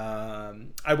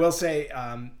 I will say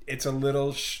it's a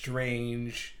little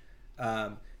strange.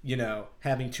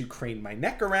 Having to crane my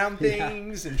neck around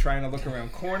things and trying to look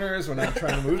around corners when I'm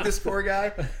trying to move this poor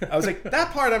guy. I was like,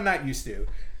 that part I'm not used to.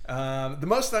 The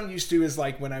most I'm used to is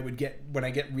like when I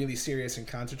get really serious and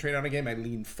concentrate on a game, I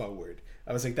lean forward.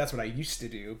 I was like, that's what I used to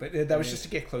do, but that was just to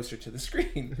get closer to the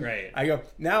screen. Right. I go,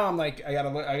 now I'm like, I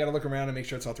gotta look around and make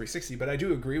sure it's all 360. But I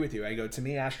do agree with you. I go, to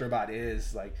me, Astrobot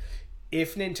is like,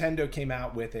 if Nintendo came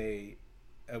out with a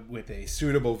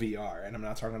suitable VR, and I'm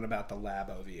not talking about the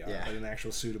Labo VR, but an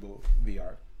actual suitable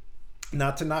VR.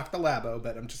 Not to knock the Labo,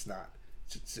 but I'm just not.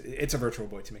 It's a Virtual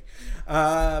Boy to me.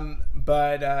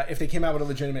 But if they came out with a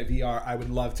legitimate VR, I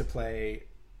would love to play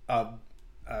a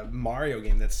Mario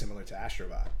game that's similar to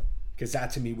Astrobot, because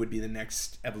that to me would be the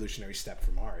next evolutionary step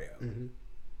for Mario,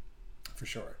 for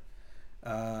sure.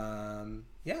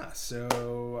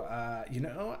 So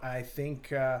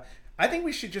I think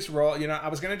we should just roll. I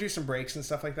was going to do some breaks and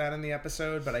stuff like that in the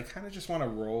episode, but I kind of just want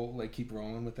to keep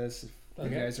rolling with this if you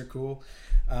guys are cool.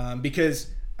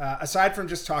 Because aside from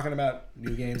just talking about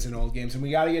new games and old games, and we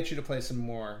got to get you to play some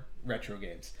more retro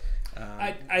games.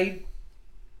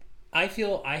 I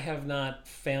feel I have not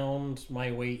found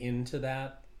my way into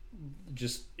that,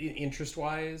 just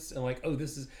interest-wise, and like,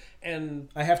 this is... And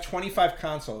I have 25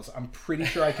 consoles. I'm pretty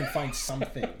sure I can find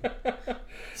something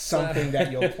that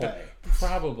you'll play.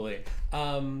 Probably.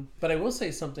 But I will say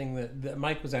something that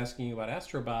Mike was asking you about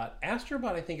Astrobot.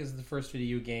 Astrobot, I think, is the first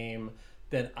video game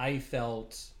that I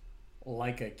felt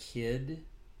like a kid.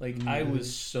 Like, I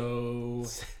was so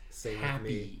Same with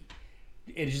happy.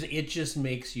 It just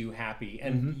makes you happy.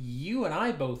 And you and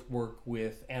I both work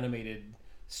with animated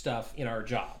stuff in our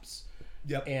jobs.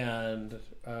 Yep. And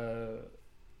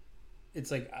it's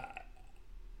like...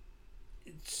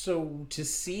 so to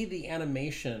see the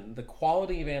animation, the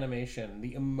quality of animation,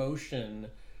 the emotion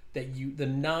the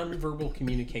nonverbal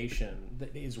communication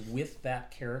that is with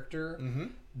that character,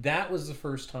 that was the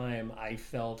first time I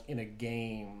felt in a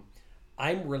game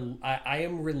I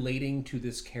am relating to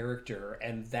this character,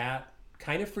 and that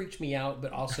kind of freaked me out,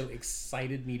 but also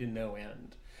excited me to no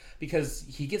end. Because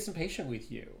he gets impatient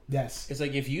with you. Yes. It's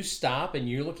like if you stop and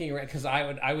you're looking around, because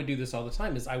I would do this all the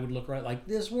time, is I would look around like,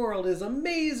 this world is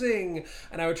amazing,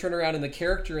 and I would turn around and the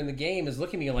character in the game is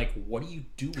looking at me like, what are you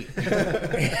doing?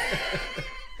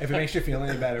 If it makes you feel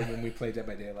any better, when we play Dead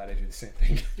by Daylight, I do the same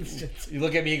thing. You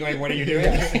look at me going, what are you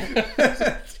doing?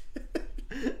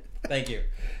 Thank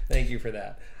you for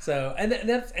that. So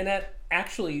that's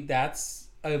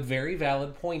a very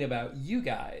valid point about you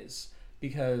guys.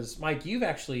 Because, Mike, you've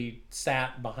actually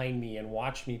sat behind me and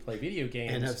watched me play video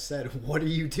games. And have said, what are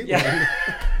you doing? Yeah.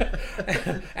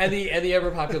 and the ever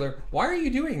popular, why are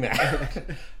you doing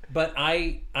that? But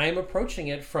I'm approaching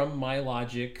it from my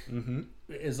logic,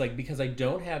 is like, because I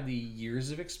don't have the years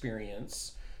of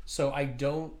experience, so I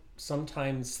don't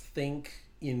sometimes think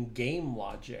in game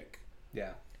logic.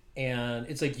 Yeah. And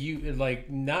it's like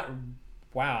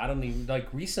I don't even, like,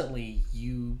 recently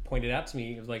you pointed out to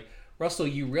me, it was like, Russell,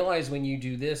 you realize when you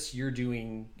do this, you're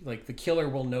doing, like, the killer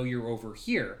will know you're over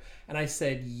here. And I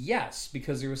said yes,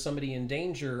 because there was somebody in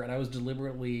danger and I was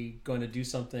deliberately going to do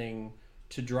something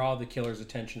to draw the killer's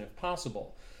attention if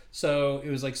possible. So it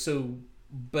was like,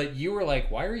 but you were like,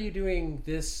 why are you doing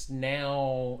this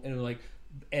now? And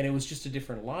it was just a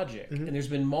different logic. And there's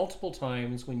been multiple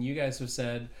times when you guys have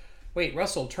said, wait,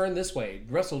 Russell, turn this way.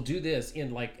 Russell, do this,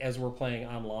 in, like, as we're playing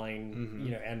online, you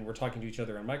know, and we're talking to each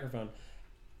other on microphone.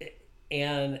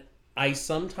 And I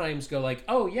sometimes go like,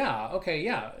 oh yeah, okay,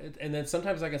 yeah. And then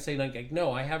sometimes I can say like,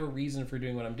 no, I have a reason for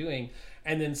doing what I'm doing.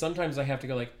 And then sometimes I have to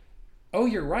go like, oh,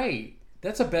 you're right.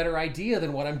 That's a better idea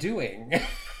than what I'm doing.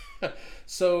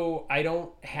 So I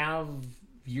don't have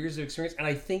years of experience. And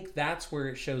I think that's where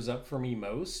it shows up for me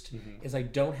most, is I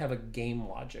don't have a game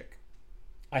logic.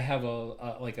 I have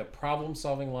a problem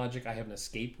solving logic. I have an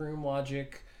escape room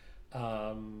logic.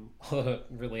 It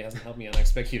really hasn't helped me on I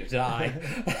Expect You to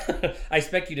Die. I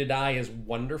Expect You to Die is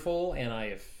wonderful, and I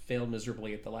have failed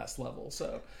miserably at the last level,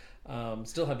 so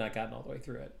still have not gotten all the way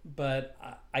through it. But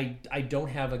I don't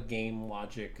have a game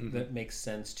logic that makes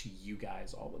sense to you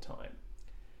guys all the time.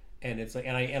 And it's like,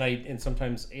 and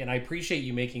sometimes I appreciate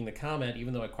you making the comment,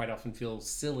 even though I quite often feel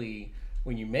silly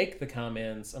when you make the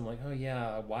comments. I'm like, oh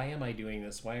yeah, why am I doing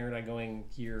this? Why aren't I going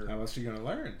here? How else are you going to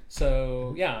learn?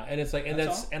 So yeah, and it's like,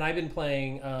 and I've been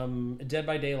playing Dead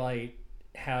by Daylight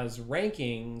has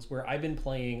rankings where I've been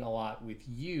playing a lot with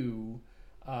you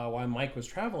while Mike was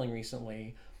traveling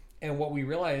recently, and what we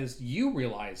realized, you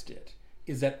realized it,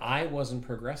 is that I wasn't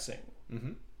progressing.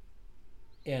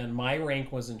 And my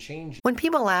rank wasn't changing. When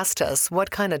people asked us what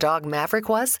kind of dog Maverick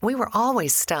was, we were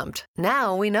always stumped.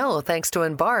 Now we know thanks to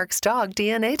Embark's dog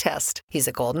DNA test. He's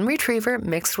a golden retriever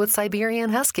mixed with Siberian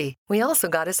Husky. We also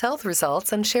got his health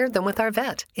results and shared them with our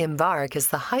vet. Embark is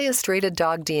the highest-rated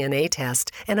dog DNA test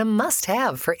and a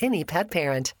must-have for any pet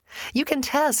parent. You can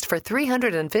test for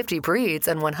 350 breeds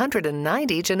and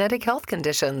 190 genetic health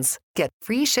conditions. Get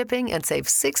free shipping and save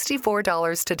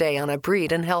 $64 today on a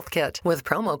breed and health kit with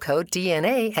promo code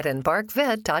DNA at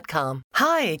EmbarkVet.com.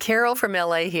 Hi, Carol from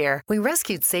LA here. We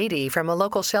rescued Sadie from a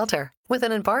local shelter. With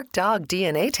an Embark dog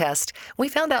DNA test, we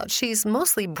found out she's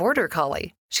mostly Border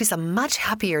Collie. She's a much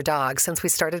happier dog since we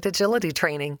started agility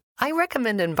training. I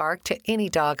recommend Embark to any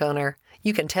dog owner.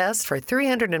 You can test for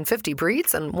 350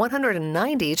 breeds and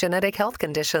 190 genetic health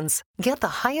conditions. Get the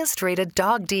highest-rated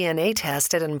dog DNA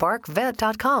test at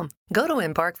EmbarkVet.com. Go to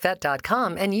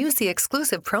EmbarkVet.com and use the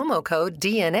exclusive promo code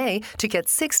DNA to get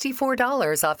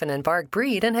 $64 off an Embark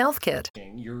breed and health kit.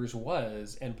 Yours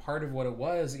was, and part of what it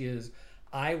was is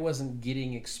I wasn't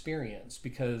getting experience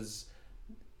because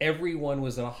everyone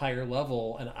was at a higher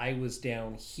level and I was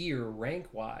down here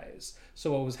rank-wise.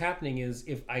 So what was happening is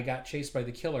if I got chased by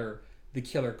the killer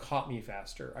caught me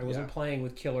faster. I wasn't playing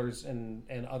with killers and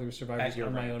other survivors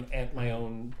at my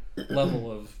own level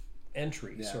of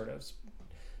entry, sort of.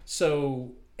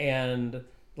 So, and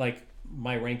like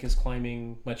my rank is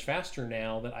climbing much faster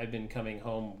now that I've been coming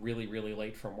home really, really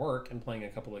late from work and playing a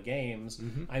couple of games.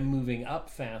 I'm moving up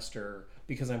faster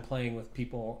because I'm playing with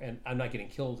people and I'm not getting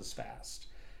killed as fast.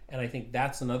 And I think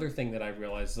that's another thing that I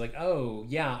realized, like, oh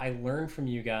yeah, I learned from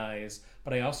you guys,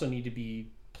 but I also need to be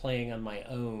playing on my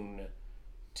own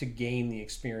to gain the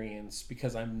experience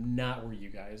because I'm not where you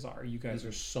guys are. You guys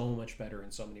are so much better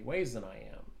in so many ways than I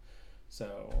am.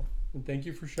 So, and thank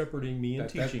you for shepherding me and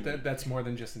teaching me. That's more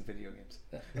than just in video games.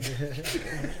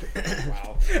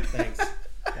 Wow, thanks.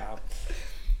 Wow.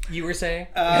 You were saying?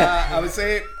 I would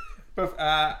say, but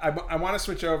I want to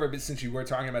switch over, but since you were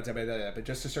talking about that, but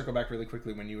just to circle back really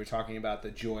quickly when you were talking about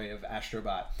the joy of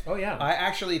Astrobot. Oh yeah. I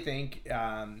actually think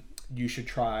you should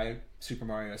try Super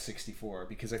Mario 64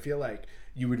 because I feel like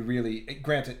you would really,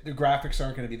 granted the graphics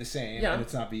aren't going to be the same and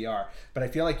it's not VR, but I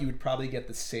feel like you would probably get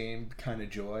the same kind of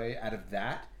joy out of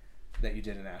that you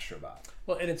did in Astrobot.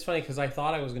 Well, and it's funny because I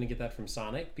thought I was going to get that from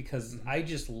Sonic because I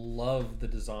just love the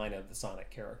design of the Sonic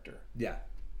character. Yeah.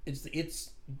 It's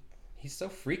he's so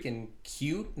freaking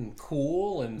cute and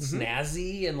cool and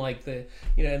snazzy and like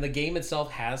and the game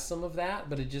itself has some of that,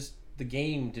 but the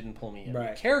game didn't pull me in.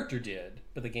 Right. The character did,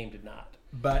 but the game did not.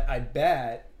 But I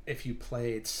bet if you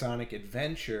played Sonic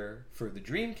Adventure for the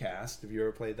Dreamcast, have you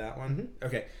ever played that one?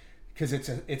 Okay, because it's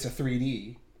a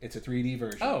 3D. It's a 3D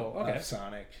version of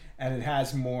Sonic, and it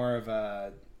has more of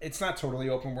a. It's not totally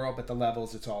open world, but the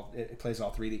levels, it plays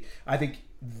all 3D. I think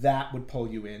that would pull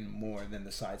you in more than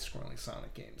the side-scrolling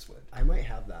Sonic games would. I might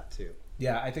have that too.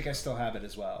 Yeah, I think I still have it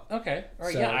as well. Okay, all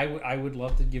right. So, yeah, I would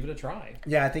love to give it a try.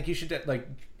 Yeah, I think you should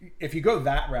if you go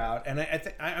that route, and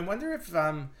I wonder if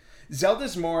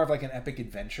Zelda's more of like an epic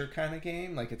adventure kind of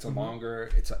game. Like it's a longer,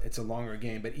 it's a longer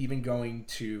game, but even going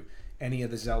to any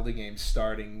of the Zelda games,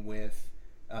 starting with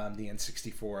the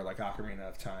N64, like Ocarina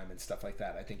of Time and stuff like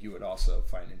that, I think you would also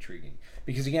find intriguing.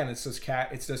 Because again, it's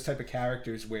those type of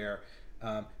characters where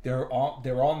they're all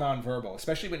nonverbal,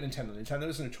 especially with Nintendo. Nintendo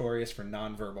is notorious for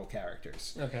nonverbal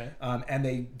characters. Okay. And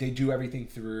they do everything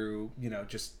through,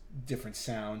 just different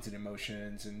sounds and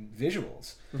emotions and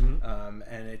visuals.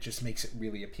 And it just makes it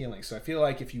really appealing. So I feel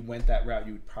like if you went that route,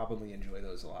 you would probably enjoy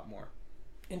those a lot more.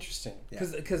 Interesting.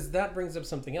 Because that brings up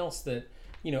something else that,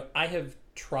 I have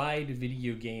tried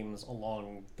video games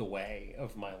along the way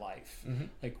of my life.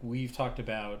 Like we've talked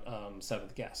about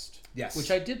Seventh Guest, yes,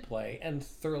 which I did play and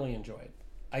thoroughly enjoyed.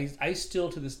 I still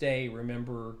to this day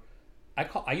remember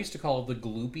I used to call it the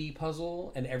Gloopy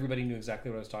puzzle, and everybody knew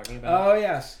exactly what I was talking about. Oh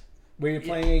yes, where you're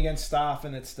playing against stuff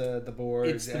and it's the board.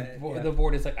 It's the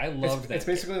board is like I love that. It's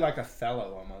basically like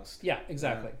Othello almost. Yeah,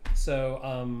 exactly. Yeah.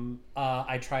 So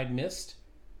I tried Myst,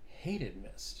 hated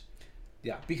Myst.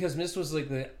 Yeah. Because Myst was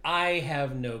like I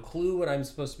have no clue what I'm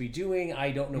supposed to be doing. I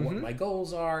don't know what my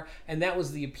goals are. And that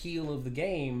was the appeal of the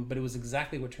game, but it was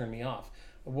exactly what turned me off.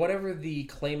 Whatever the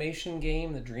claymation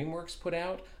game that DreamWorks put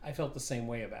out, I felt the same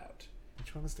way about.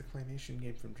 Which one was the claymation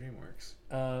game from DreamWorks?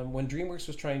 When DreamWorks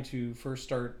was trying to first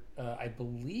start, I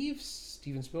believe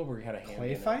Steven Spielberg had a hand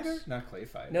Clay in Fighter? it. Not Clay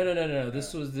Fighter. No.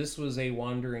 This was a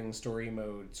wandering story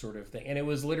mode sort of thing, and it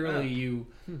was literally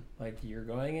you're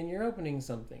going and you're opening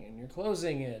something and you're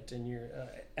closing it and you're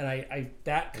and I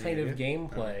that kind of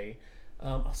gameplay.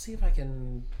 I'll see if I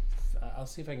can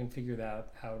figure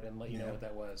that out and let you know what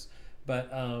that was.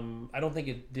 But I don't think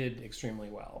it did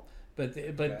extremely well. But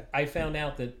Okay. I found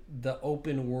out that the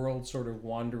open world sort of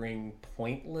wandering,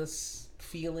 pointless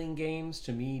feeling games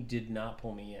to me did not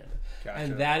pull me in. Gotcha.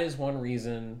 And that is one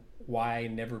reason why I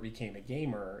never became a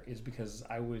gamer, is because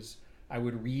I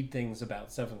would read things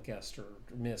about Seventh Guest or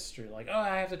Myst or like, oh,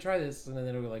 I have to try this, and then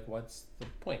it would be like, what's the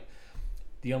point?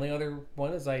 The only other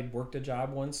one is I worked a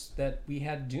job once that we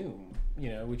had Doom,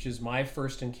 which is my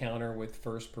first encounter with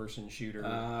first-person shooter.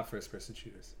 First-person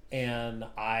shooters. And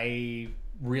I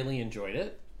really enjoyed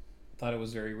it. Thought it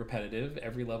was very repetitive.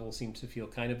 Every level seemed to feel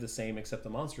kind of the same, except the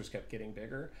monsters kept getting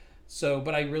bigger.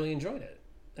 But I really enjoyed it.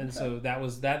 And so that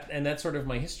was that, and that's sort of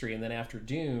my history. And then after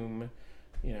Doom,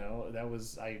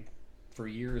 for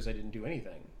years I didn't do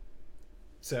anything.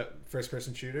 So,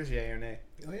 first-person shooters, yay or nay?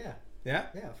 Oh yeah. Yeah?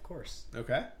 Yeah, of course.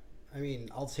 Okay. I mean,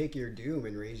 I'll take your Doom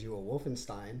and raise you a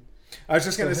Wolfenstein. I was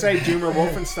just going to say, Doom or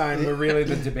Wolfenstein were really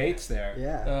the debates there.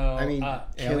 Yeah. I mean,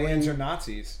 aliens or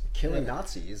Nazis? Killing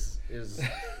Nazis is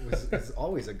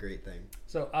always a great thing.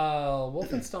 So,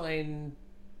 Wolfenstein...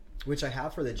 Which I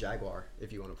have for the Jaguar,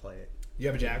 if you want to play it. You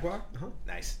have a Jaguar? Uh-huh.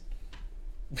 Nice.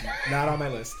 Not on my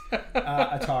list.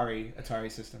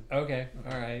 Atari system. Okay,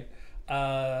 all right.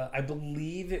 I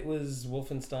believe it was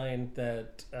Wolfenstein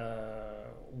that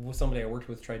somebody I worked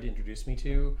with tried to introduce me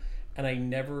to, and I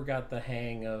never got the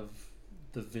hang of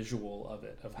the visual of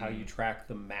it, of how you track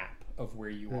the map of where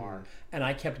you are, and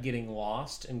I kept getting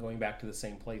lost and going back to the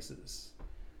same places.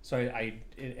 So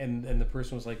and the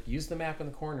person was like, use the map in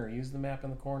the corner,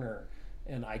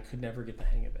 and I could never get the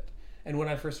hang of it. And when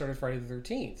I first started Friday the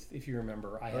 13th, if you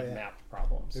remember, I had map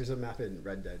problems. There's a map in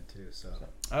Red Dead too. So.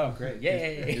 Oh, great!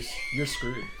 Yay! You're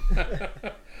screwed.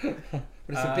 But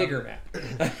it's a bigger map.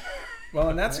 Well,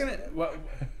 and that's gonna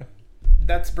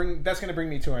bring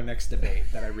me to our next debate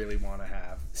that I really want to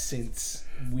have, since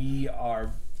we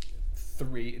are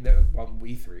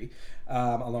we three,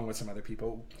 along with some other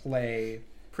people, play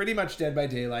pretty much Dead by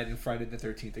Daylight and Friday the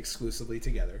 13th exclusively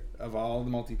together of all the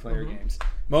multiplayer games,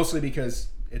 mostly because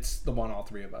it's the one all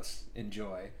three of us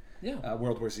enjoy. Yeah.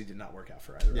 World War Z did not work out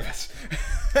for either of us.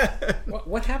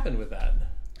 What happened with that?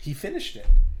 He finished it.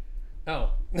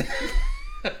 Oh.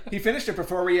 He finished it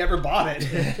before we ever bought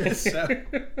it. So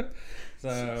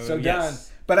yes. done.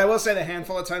 But I will say the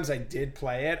handful of times I did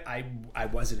play it, I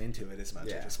wasn't into it as much.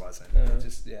 Yeah. I just wasn't.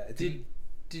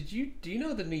 Do you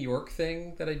know the New York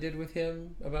thing that I did with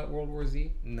him about World War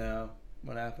Z? No.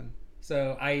 What happened?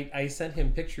 So I sent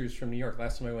him pictures from New York.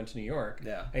 Last time I went to New York,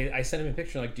 Yeah. I sent him a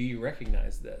picture like, do you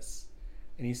recognize this?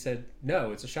 And he said,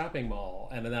 no, it's a shopping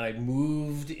mall. And then I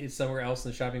moved it somewhere else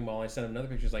in the shopping mall. I sent him another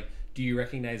picture. It's like, do you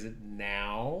recognize it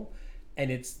now?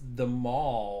 And it's the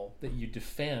mall that you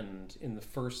defend in the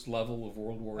first level of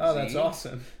World War Z. Oh, that's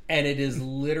awesome. And it is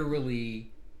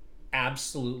literally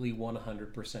absolutely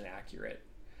 100% accurate.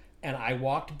 And I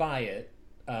walked by it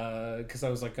because I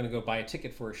was like going to go buy a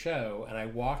ticket for a show, and I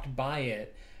walked by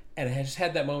it, and I just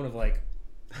had that moment of like,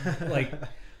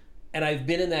 and I've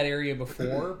been in that area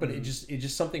before, but it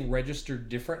just something registered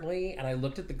differently. And I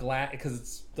looked at the glass because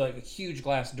it's like huge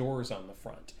glass doors on the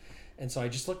front, And so I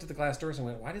just looked at the glass doors and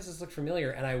went, why does this look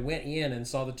familiar? And I went in and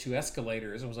saw the 2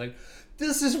 escalators and was like,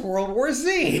 this is World War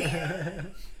Z.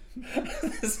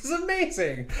 This is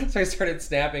amazing. So I started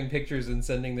snapping pictures and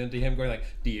sending them to him, going like,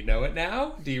 do you know it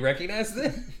now? Do you recognize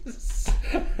this?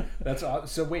 That's awesome.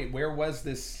 So wait, where was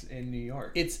this in New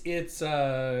York? It's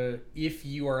if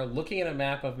you are looking at a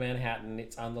map of Manhattan,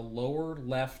 it's on the lower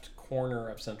left corner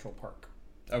of Central Park.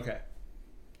 Okay.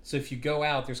 So if you go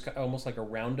out, there's almost like a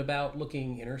roundabout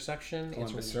looking intersection. Along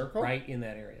It's the circle? right in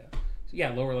that area. So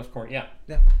yeah, lower left corner. Yeah.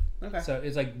 Yeah. Okay. So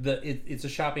it's like it's a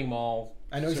shopping mall.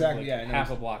 I know sort of exactly. like Yeah, I know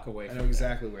half a block away. I know from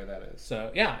exactly where that is.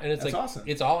 So yeah, and it's That's like awesome.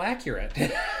 it's all accurate.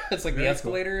 It's like Very the cool.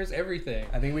 escalators, everything.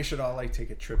 I think we should all like take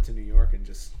a trip to New York and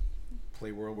just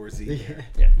play World War Z there.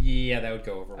 Yeah, that would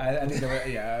go over. I think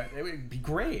it would be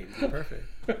great. It'd be perfect.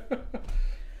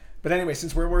 But anyway,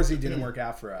 since World War Z didn't work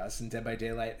out for us, and Dead by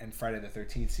Daylight and Friday the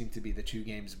 13th seem to be the 2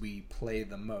 games we play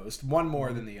the most, one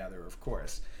more than the other, of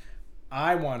course,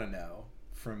 I want to know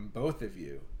from both of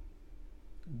you,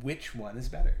 which one is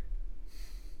better?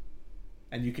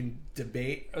 And you can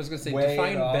debate. I was going to say, weigh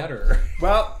define it all. better.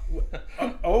 Well,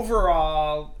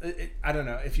 overall, I don't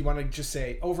know if you want to just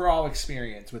say overall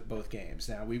experience with both games.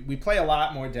 Now, we play a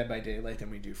lot more Dead by Daylight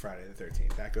than we do Friday the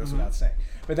 13th. That goes without saying.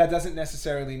 But that doesn't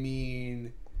necessarily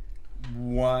mean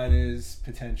one is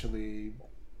potentially,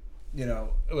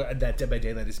 that Dead by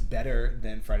Daylight is better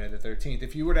than Friday the 13th.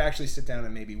 If you were to actually sit down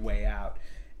and maybe weigh out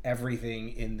everything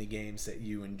in the games that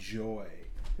you enjoy,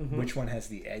 which one has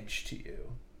the edge to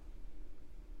you?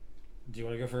 Do you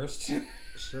want to go first?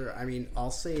 Sure. I mean, I'll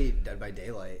say Dead by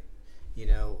Daylight.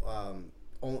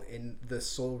 And the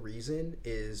sole reason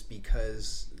is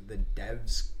because the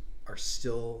devs are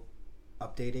still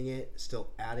updating it, still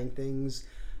adding things.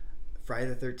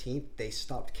 Friday the 13th, they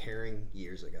stopped caring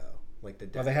years ago. Like the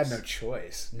devs. Well, they had no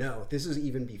choice. No, this is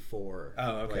even before.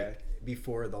 Oh, okay. Like,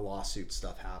 before the lawsuit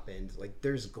stuff happened. Like,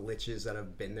 there's glitches that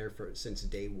have been there since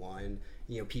day one.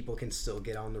 People can still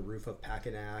get on the roof of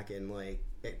Packanack, and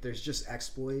there's just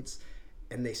exploits,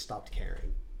 and they stopped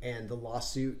caring. And the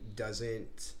lawsuit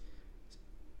doesn't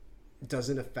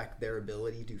affect their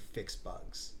ability to fix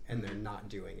bugs, and they're not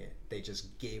doing it. They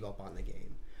just gave up on the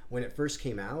game. When it first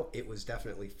came out, it was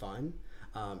definitely fun,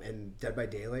 and Dead by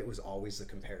Daylight was always the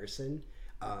comparison.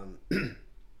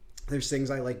 There's things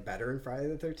I like better in Friday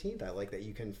the 13th. I like that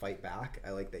you can fight back.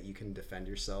 I like that you can defend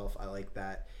yourself. I like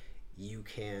that you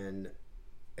can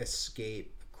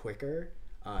escape quicker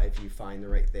if you find the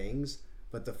right things.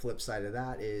 But the flip side of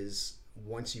that is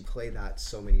once you play that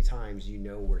so many times, you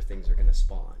know where things are going to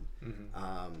spawn.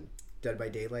 Dead by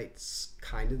Daylight's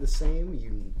kind of the same.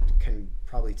 You can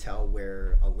probably tell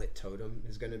where a lit totem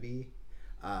is going to be.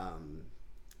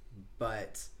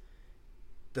 But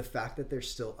the fact that they're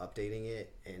still updating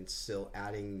it and still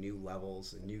adding new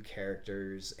levels, new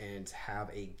characters, and have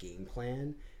a game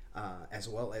plan, as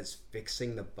well as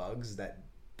fixing the bugs that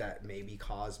may be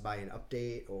caused by an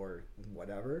update or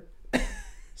whatever.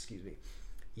 Excuse me.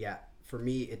 Yeah, for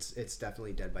me, it's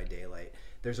definitely Dead by Daylight.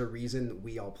 There's a reason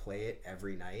we all play it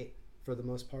every night for the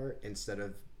most part, instead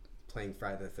of playing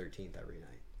Friday the 13th every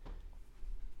night.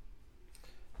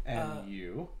 And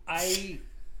you? I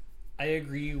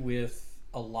agree with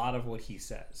a lot of what he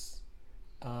says.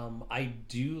 I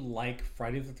do like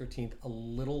Friday the 13th a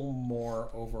little more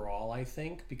overall, I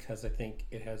think, because I think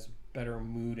it has better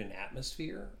mood and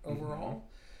atmosphere overall.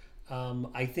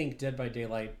 I think Dead by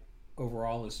Daylight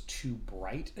overall is too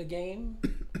bright a game.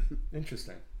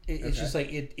 Interesting. It's just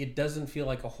like it doesn't feel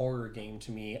like a horror game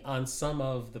to me on some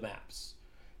of the maps.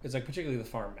 It's like particularly the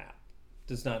farm map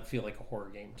does not feel like a horror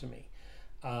game to me.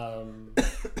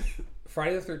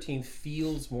 Friday the 13th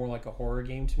feels more like a horror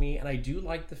game to me, and I do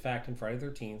like the fact in Friday the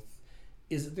 13th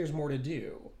is that there's more to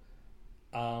do,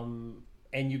 and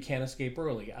you can't escape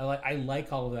early. I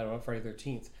like all of that about Friday the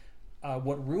 13th.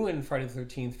 What ruined Friday the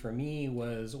 13th for me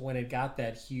was when it got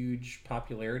that huge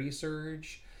popularity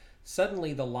surge.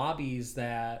 Suddenly the lobbies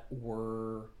they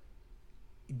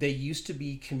used to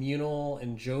be communal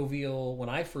and jovial when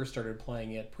I first started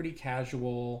playing it, pretty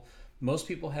casual. Most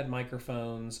people had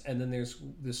microphones, and then there's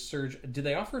this surge. Did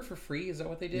they offer it for free? Is that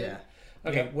what they did? Yeah.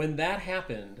 Okay, Yeah. When that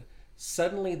happened,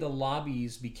 suddenly the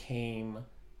lobbies became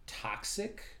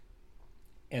toxic,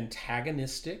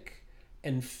 antagonistic,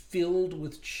 and filled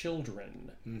with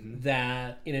children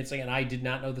that, and it's like, and I did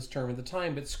not know this term at the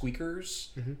time, but squeakers.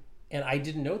 And I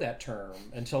didn't know that term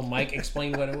until Mike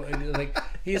explained what it was. Like,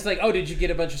 he's like, "Oh, did you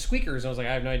get a bunch of squeakers?" And I was like,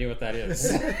 "I have no idea what that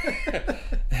is."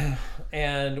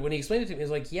 And when he explained it to me, he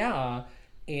was like, "Yeah,"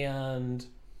 and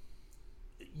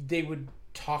they would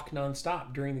talk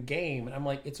nonstop during the game, and I'm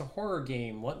like, it's a horror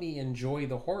game. Let me enjoy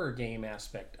the horror game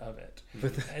aspect of it.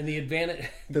 And the advantage,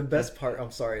 the best part.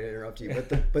 I'm sorry to interrupt you,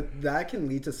 but that can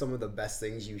lead to some of the best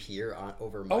things you hear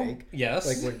over mic. Yes,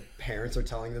 like when parents are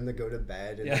telling them to go to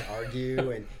bed and they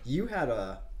argue, and you had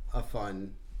a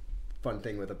fun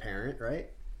thing with a parent, right?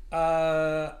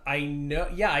 I know.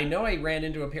 Yeah, I know. I ran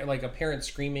into a parent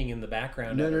screaming in the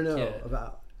background. No. Kid.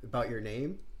 About your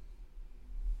name.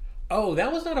 Oh,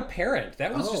 that was not a parent.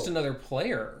 That was just another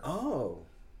player. Oh.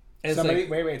 And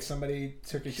somebody somebody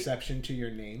took exception to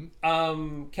your name.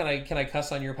 Can I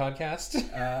cuss on your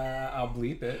podcast? I'll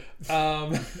bleep it.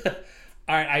 All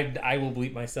right, I will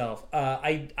bleep myself.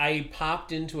 I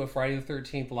popped into a Friday the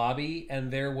 13th lobby, and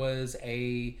there was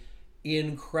a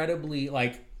incredibly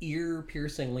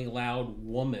ear-piercingly loud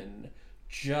woman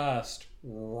just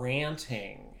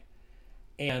ranting.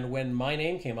 And when my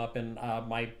name came up, and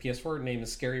my PS4 name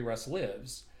is Scary Russ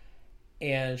Lives,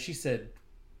 and she said,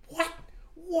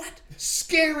 What?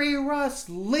 Scary Russ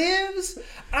lives?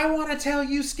 I want to tell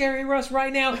you, Scary Russ,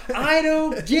 right now, I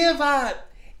don't give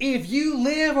up if you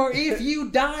live or if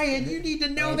you die, and you need to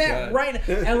know that right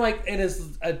now. And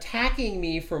is attacking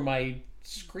me for my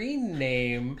screen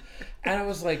name, and I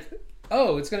was like,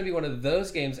 oh, it's going to be one of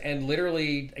those games. And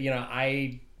literally,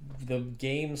 the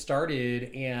game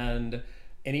started, and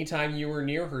anytime you were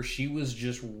near her, she was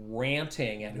just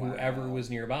ranting at whoever was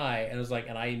nearby, and it was like,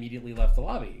 and I immediately left the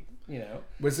lobby.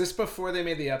 Was this before they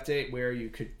made the update where you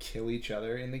could kill each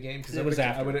other in the game? It was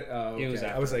after. It was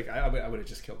after. I was like, I would have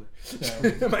just killed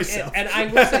her myself. And I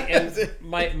will say,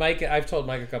 Mike, I've told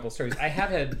Mike a couple of stories. I have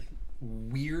had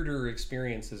weirder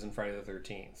experiences in Friday the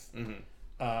 13th.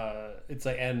 Mm-hmm. It's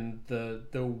like, and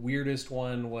the weirdest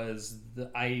one was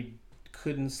I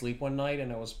couldn't sleep one night,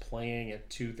 and I was playing at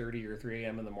 2:30 or 3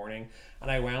 a.m. in the morning, and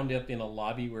I wound up in a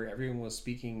lobby where everyone was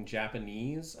speaking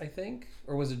Japanese, I think,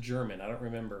 or was it German? I don't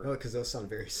remember. Oh, because those sound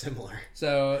very similar.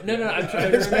 So no, I'm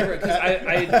trying to remember it, because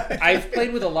I've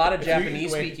played with a lot of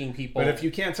Japanese-speaking people. But if you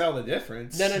can't tell the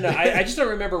difference, no, I just don't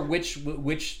remember which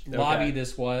lobby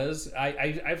this was.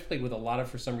 I've played with a lot of,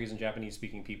 for some reason,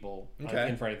 Japanese-speaking people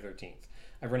in Friday the 13th.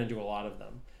 I've run into a lot of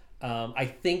them. I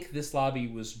think this lobby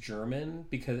was German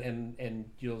because, and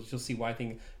you'll see why I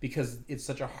think, because it's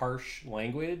such a harsh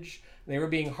language. They were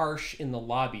being harsh in the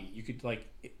lobby. You could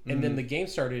and then the game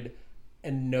started,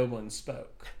 and no one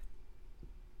spoke.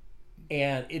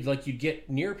 And it you'd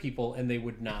get near people and they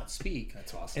would not speak.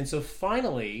 That's awesome. And so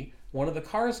finally, one of the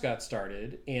cars got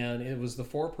started, and it was the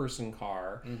 4-person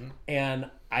car,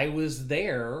 and I was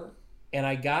there, and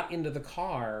I got into the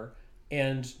car.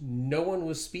 And no one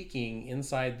was speaking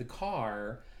inside the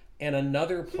car, and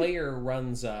another player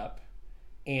runs up,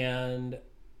 and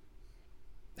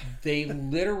they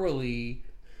literally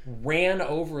ran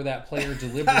over that player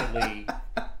deliberately,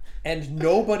 and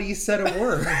nobody said a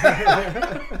word.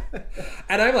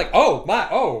 And I'm like, oh.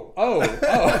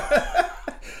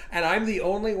 And I'm the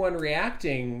only one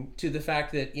reacting to the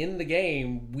fact that in the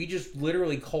game, we just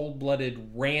literally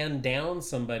cold-blooded ran down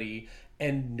somebody,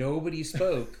 and nobody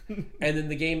spoke. And then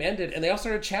the game ended, and they all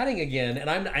started chatting again. And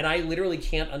I literally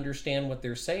can't understand what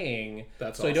they're saying.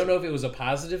 That's so awesome. I don't know if it was a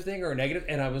positive thing or a negative.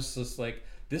 And I was just like,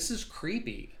 this is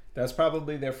creepy. That's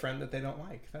probably their friend that they don't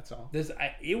like. That's all.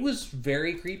 It was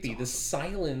very creepy. Awesome. The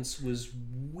silence was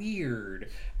weird.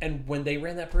 And when they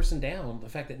ran that person down, the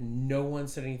fact that no one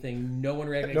said anything, no one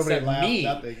reacted except laughed, me.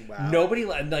 Nothing. Wow. Nobody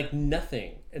laughed,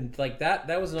 nothing. And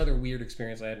that was another weird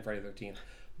experience I had in Friday the 13th.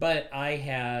 But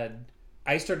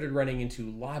I started running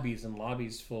into lobbies and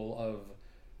lobbies full of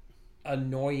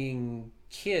annoying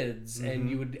kids, and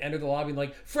you would enter the lobby and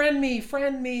like, friend me.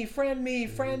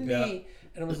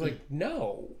 And I was like,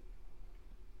 no.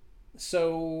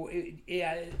 So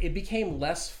it became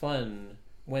less fun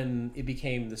when it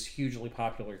became this hugely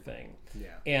popular thing.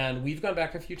 Yeah. And we've gone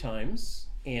back a few times,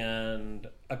 and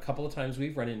a couple of times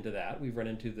we've run into that. We've run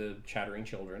into the chattering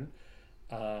children.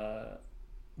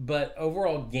 But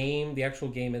overall the actual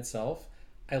game itself,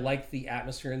 I like the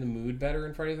atmosphere and the mood better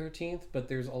in Friday the 13th, but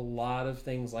there's a lot of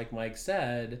things, like Mike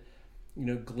said,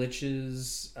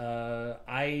 glitches.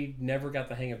 I never got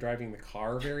the hang of driving the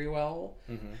car very well.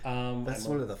 That's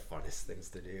one of the funnest things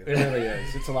to do. It really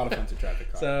is. It's a lot of fun to drive the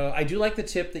car. So I do like the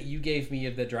tip that you gave me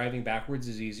of that driving backwards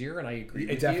is easier, and I agree with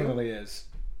you. It definitely is.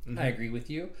 I agree with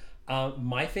you.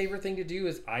 My favorite thing to do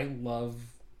is I love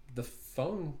the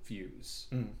phone fuse.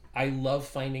 I love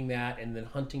finding that and then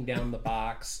hunting down the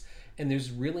box. And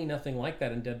there's really nothing like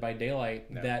that in Dead by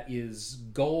Daylight that is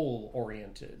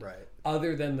goal-oriented. Right.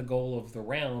 Other than the goal of the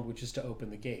round, which is to open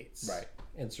the gates. Right.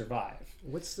 And survive.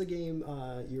 What's the game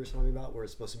you were talking about where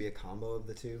it's supposed to be a combo of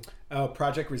the two? Oh,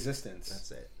 Project Resistance.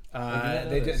 That's it.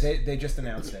 They just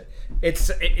announced it.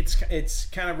 It's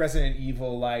kind of Resident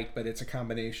Evil like, but it's a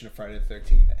combination of Friday the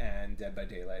 13th and Dead by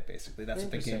Daylight. Basically, that's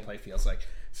what the gameplay feels like.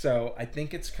 So I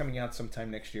think it's coming out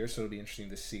sometime next year. So it'll be interesting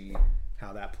to see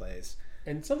how that plays.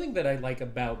 And something that I like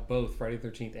about both Friday the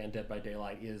 13th and Dead by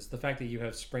Daylight is the fact that you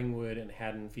have Springwood and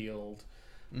Haddonfield.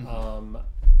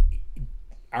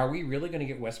 Are we really going to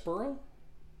get Westboro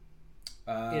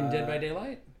in Dead by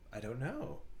Daylight? I don't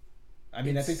know. I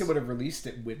mean, I think they would have released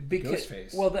it with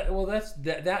Ghostface.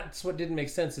 That's what didn't make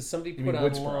sense. Is somebody put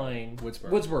online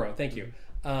Woodsboro? Thank you.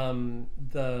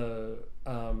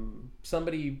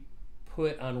 Somebody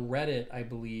put on Reddit, I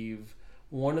believe,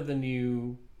 one of the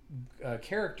new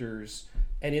characters,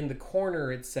 and in the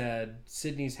corner it said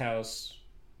Sydney's house.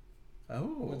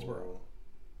 Oh, Woodsboro.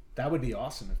 That would be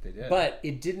awesome if they did. But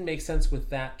it didn't make sense with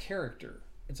that character.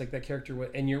 It's like that character,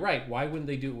 and you're right. Why wouldn't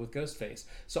they do it with Ghostface?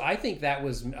 So I think that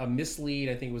was a mislead.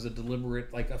 I think it was a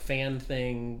deliberate, like a fan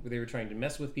thing where they were trying to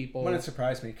mess with people. Well, it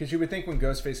surprised me because you would think when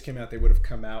Ghostface came out, they would have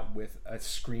come out with a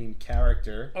Scream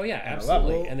character. Oh yeah,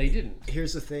 absolutely, and they didn't.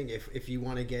 Here's the thing: if you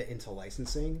want to get into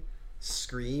licensing,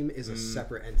 Scream is a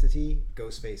separate entity.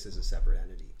 Ghostface is a separate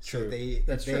entity. True. So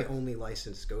they only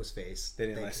licensed Ghostface. They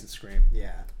didn't license Scream.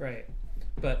 Yeah. Right.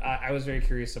 But I was very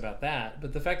curious about that.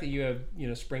 But the fact that you have,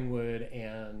 Springwood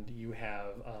and you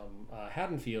have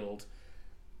Haddonfield,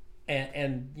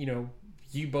 and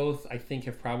you both, I think,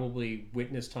 have probably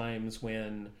witnessed times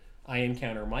when I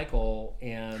encounter Michael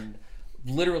and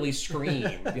literally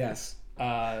scream. Yes.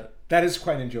 That is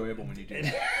quite enjoyable when you do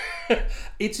that.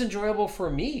 It's enjoyable for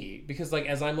me because, like,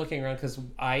 as I'm looking around, because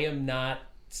I am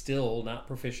still not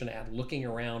proficient at looking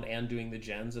around and doing the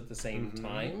gens at the same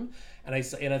time, and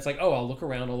it's like, oh, I'll look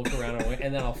around,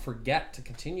 and then I'll forget to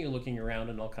continue looking around,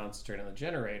 and I'll concentrate on the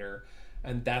generator,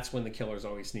 and that's when the killers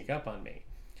always sneak up on me.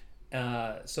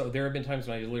 So there have been times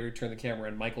when I literally turn the camera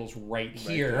and Michael's right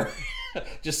here,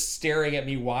 just staring at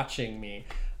me, watching me.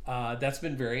 That's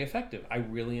been very effective. I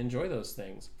really enjoy those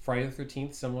things. Friday the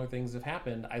 13th, similar things have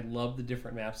happened. I love the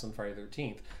different maps on Friday the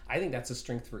 13th. I think that's a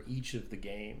strength for each of the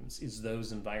games, is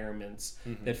those environments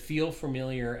that feel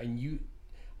familiar. And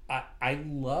I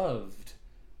loved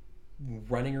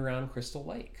running around Crystal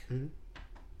Lake.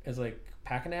 It's like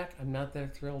Packanack, I'm not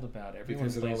that thrilled about.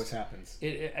 Because it always happens.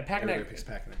 Packanack,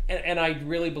 and I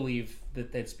really believe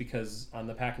that that's because on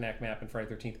the Packanack map in Friday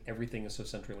the 13th, everything is so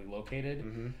centrally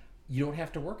located. You don't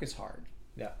have to work as hard.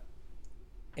 Yeah.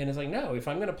 And it's like, no, if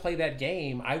I'm going to play that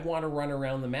game, I want to run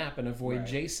around the map and avoid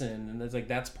Jason. And it's like,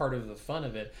 that's part of the fun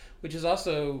of it, which is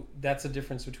also, that's a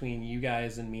difference between you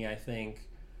guys and me, I think.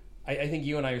 I think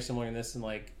you and I are similar in this. And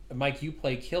like, Mike, you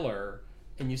play Killer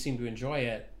and you seem to enjoy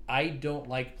it. I don't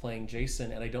like playing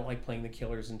Jason, and I don't like playing the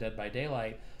killers in Dead by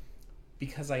Daylight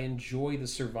because I enjoy the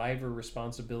survivor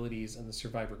responsibilities and the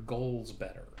survivor goals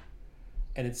better.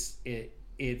 And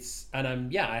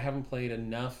I haven't played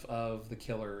enough of the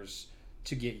killers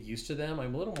to get used to them.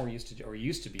 I'm a little more used to, or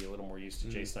used to be a little more used to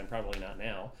Jason. I'm probably not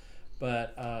now.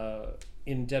 But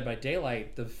in Dead by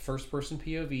Daylight, the first-person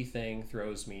POV thing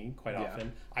throws me quite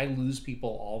often. I lose people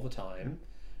all the time.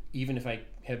 Even if I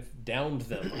have downed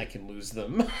them, I can lose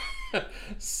them.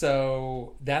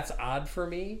 So that's odd for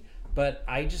me. But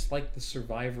I just like the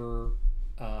survivor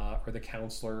or the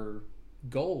counselor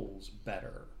goals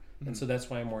better. And so that's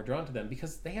why I'm more drawn to them,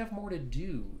 because they have more to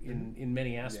do in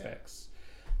many aspects.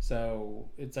 So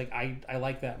it's like I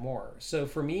like that more. So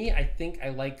for me, I think I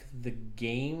like the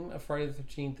game of Friday the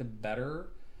 13th better,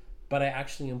 but I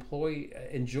actually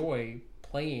enjoy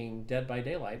playing Dead by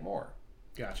Daylight more.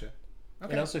 Gotcha.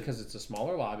 Okay. And also because it's a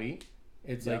smaller lobby.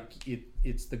 It's like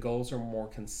it's the goals are more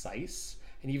concise.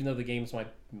 And even though the games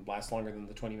might last longer than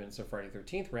the 20 minutes of Friday the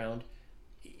 13th round,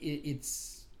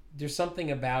 there's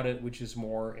something about it which is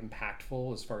more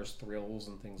impactful as far as thrills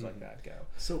and things like that go.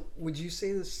 So would you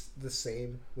say the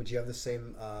same? Would you have the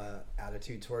same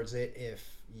attitude towards it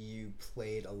if you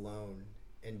played alone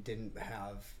and didn't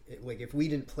have if we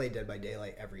didn't play Dead by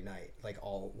Daylight every night, like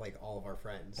all of our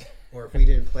friends, or if we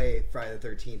didn't play Friday the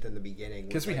 13th in the beginning,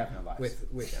 because we have no lives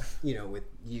with with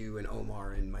you and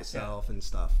Omar and myself and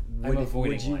stuff. I'm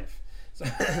avoiding life. So.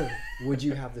 Would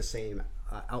you have the same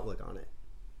outlook on it?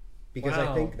 Because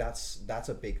I think that's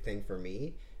a big thing for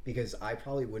me, because I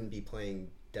probably wouldn't be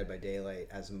playing Dead by Daylight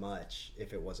as much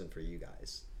if it wasn't for you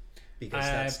guys. Because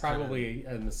that's probably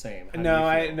am the same.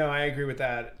 I agree with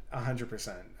that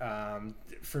 100%.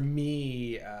 For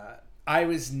me, I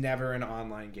was never an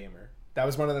online gamer. That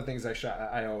was one of the things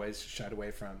I always shied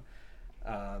away from.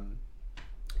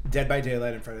 Dead by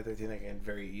Daylight and Friday the 13th, I can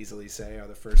very easily say, are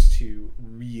the first two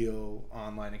real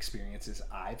online experiences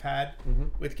I've had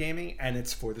with gaming, and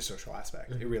it's for the social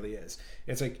aspect. It really is.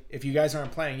 It's like, if you guys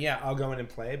aren't playing, yeah, I'll go in and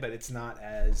play, but it's not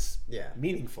as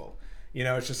meaningful. You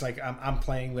know, it's just like, I'm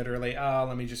playing literally,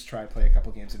 let me just play a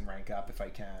couple games and rank up if I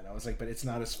can. I was like, but it's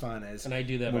not as fun as... And I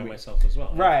do that by myself as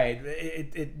well. Right.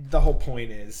 The whole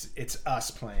point is, it's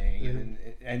us playing,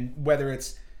 and whether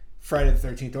it's Friday the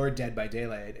 13th or Dead by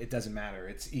Daylight, it doesn't matter.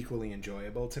 It's equally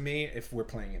enjoyable to me if we're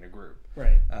playing in a group.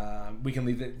 Right. We can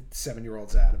leave the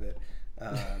 7-year-olds out of it.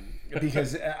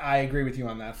 Because I agree with you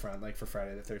on that front. Like for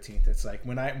Friday the 13th, it's like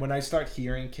when I start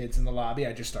hearing kids in the lobby,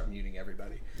 I just start muting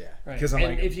everybody. Yeah. Right. Because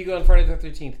and if you go on Friday the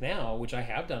 13th now, which I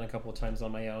have done a couple of times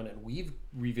on my own, and we've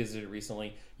revisited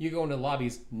recently, you go into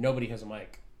lobbies, nobody has a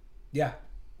mic. Yeah.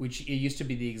 Which it used to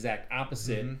be the exact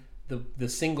opposite. The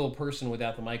single person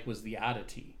without the mic was the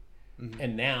oddity.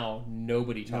 And now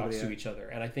nobody talks to each other.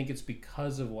 And I think it's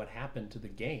because of what happened to the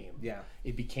game. Yeah.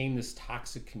 It became this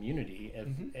toxic community.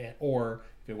 Or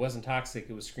if it wasn't toxic,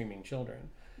 it was screaming children.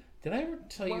 Did I ever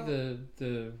tell you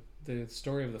the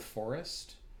story of the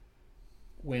forest?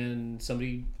 When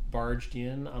somebody barged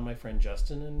in on my friend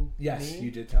Justin and Yes, me? you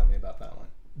did tell me about that one.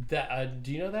 That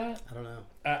do you know that? I don't know.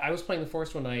 I was playing the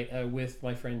forest one night with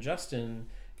my friend Justin.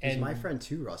 He's And my friend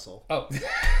too, Russell. Oh.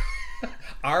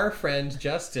 Our friend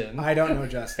Justin. I don't know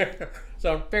Justin.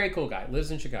 So, very cool guy.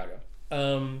 Lives in Chicago.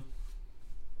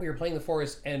 We were playing the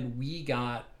forest, and we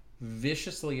got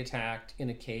viciously attacked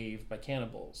in a cave by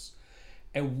cannibals.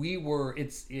 And we were...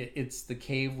 It's the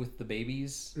cave with the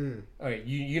babies. Okay,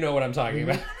 you know what I'm talking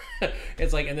about.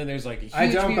 It's like... And then there's like a huge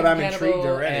I don't, but I'm cannibal, intrigued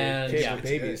already. And, Cave yeah, with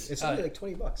babies. It's only like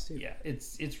 $20 too. yeah,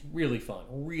 it's really fun.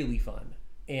 Really fun.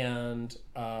 And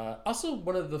also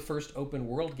one of the first open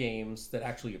world games that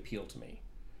actually appealed to me,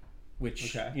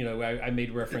 which, you know, I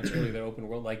made reference earlier that open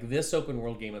world, like this open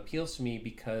world game appeals to me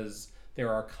because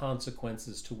there are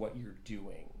consequences to what you're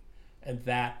doing. And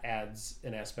that adds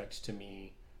an aspect to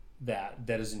me that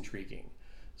is intriguing.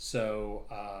 So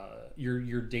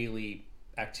your daily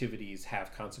activities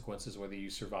have consequences, whether you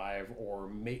survive or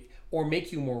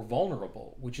make you more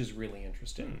vulnerable, which is really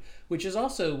interesting. Which is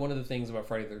also one of the things about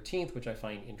Friday the 13th, which I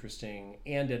find interesting,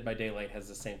 and Dead by Daylight has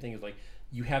the same thing. Is like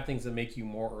you have things that make you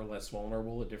more or less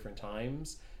vulnerable at different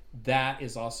times. That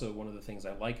is also one of the things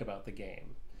I like about the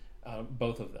game,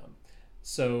 both of them.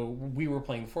 So we were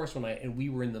playing the Forest one night, and we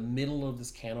were in the middle of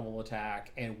this cannibal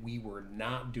attack, and we were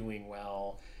not doing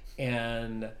well,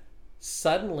 and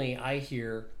suddenly I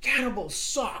hear cannibals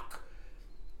suck,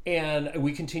 and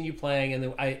we continue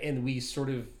playing, and we sort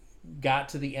of got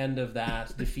to the end of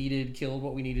that, defeated, killed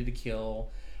what we needed to kill,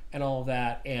 and all of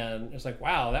that, and it's like,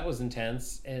 wow, that was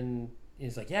intense. And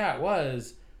he's like, yeah, it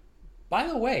was. By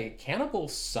the way,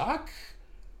 cannibals suck.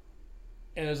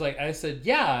 And it was like, I said,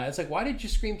 yeah. It's like, why did you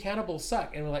scream cannibals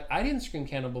suck? And we're like, I didn't scream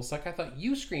cannibals suck. I thought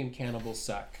you screamed cannibals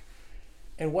suck.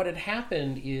 And what had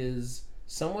happened is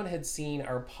someone had seen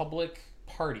our public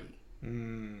party,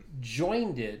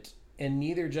 joined it, and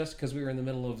neither just because we were in the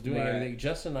middle of doing everything,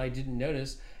 Justin and I didn't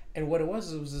notice. And what it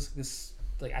was this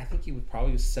like, I think he was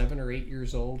probably 7 or 8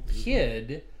 years old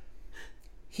kid.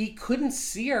 He couldn't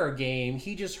see our game.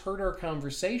 He just heard our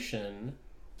conversation.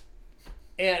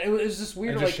 And it was just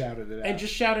weird. And just shouted it out. And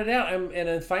just shouted out. And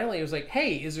then finally it was like,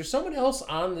 hey, is there someone else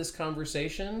on this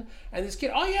conversation? And this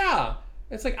kid, oh yeah.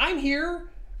 It's like, I'm here.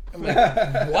 I'm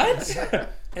like, what?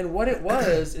 And what it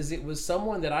was is it was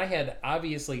someone that I had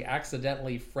obviously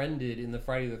accidentally friended in the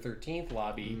Friday the 13th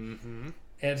lobby.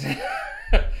 And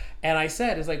and I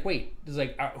said, it's like, wait, it's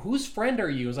like, whose friend are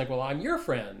you? It's like, well, I'm your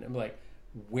friend. I'm like,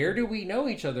 where do we know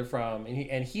each other from?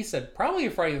 And he said, probably a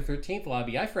Friday the 13th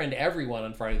lobby. I friend everyone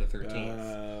on Friday the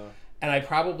 13th. And I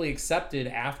probably accepted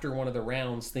after one of the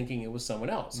rounds thinking it was someone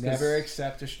else. Never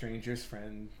accept a stranger's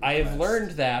friend request. I have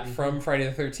learned that from Friday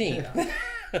the 13th.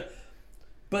 Yeah.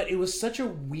 But it was such a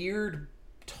weird,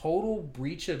 total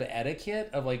breach of etiquette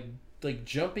of like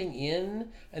jumping in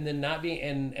and then not being...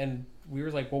 And we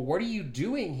were like, well, what are you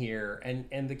doing here?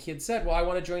 And the kid said, well, I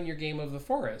want to join your game of the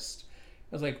forest.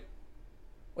 I was like,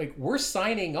 we're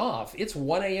signing off. It's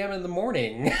 1 a.m. in the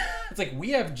morning. It's like,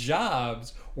 we have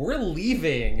jobs. We're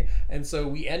leaving. And so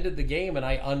we ended the game, and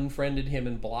I unfriended him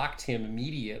and blocked him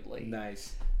immediately.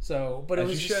 Nice. So, but it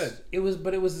was just, it was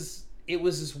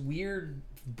this weird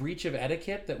breach of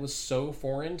etiquette that was so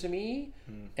foreign to me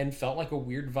and felt like a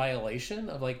weird violation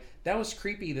of like, that was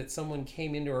creepy that someone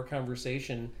came into our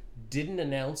conversation, didn't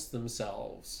announce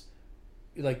themselves,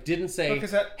 like didn't say,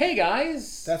 hey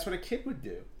guys. That's what a kid would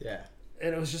do. Yeah.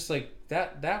 And it was just like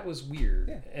that was weird.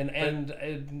 Yeah.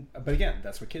 And but again,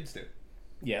 that's what kids do.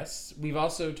 Yes. We've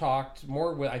also talked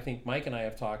more, I think Mike and I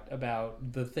have talked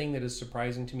about the thing that is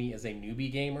surprising to me as a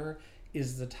newbie gamer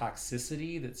is the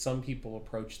toxicity that some people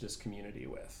approach this community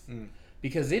with.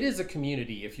 Because it is a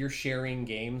community. If you're sharing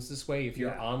games this way, if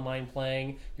you're online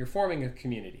playing, you're forming a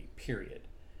community, period.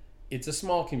 It's a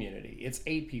small community. It's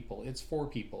 8 people. It's 4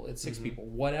 people. It's 6 people,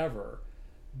 whatever.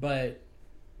 But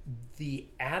the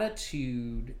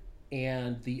attitude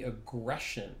and the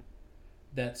aggression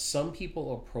that some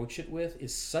people approach it with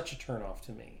is such a turnoff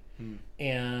to me.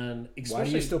 And especially, why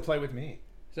do you still play with me?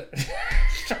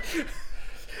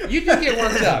 You do get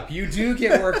worked up. You do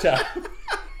get worked up.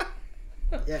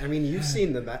 Yeah, I mean, you've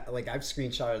seen like I've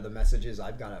screenshotted the messages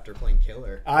I've got after playing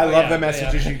Killer. I love the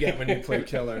messages you get when you play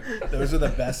Killer. Those are the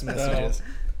best messages.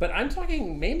 But I'm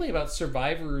talking mainly about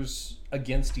survivors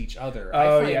against each other.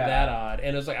 I find that odd.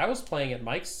 And it was like I was playing at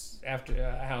Mike's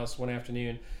house one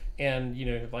afternoon, and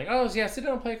like, oh yeah, sit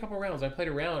down and play a couple rounds. I played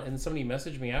a round, and somebody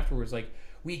messaged me afterwards like,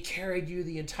 "We carried you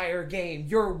the entire game.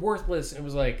 You're worthless." And it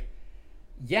was like,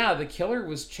 yeah, the Killer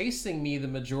was chasing me the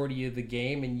majority of the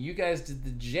game, and you guys did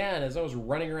the gen as I was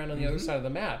running around on the other side of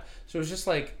the map. So it was just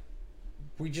like,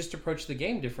 we just approached the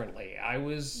game differently. I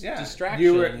was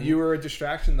distraction. You were a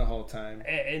distraction the whole time.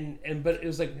 But it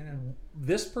was like,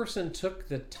 this person took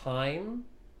the time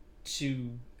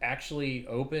to actually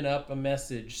open up a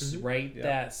message, write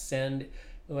that, send.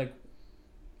 Like,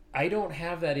 I don't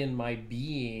have that in my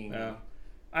being. No.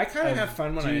 I kind of have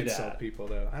fun when I insult people,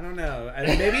 though. I don't know.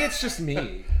 Maybe it's just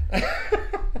me.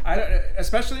 I don't,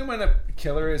 especially when a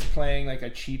Killer is playing like a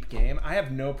cheap game. I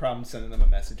have no problem sending them a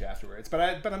message afterwards. But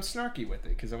I'm snarky with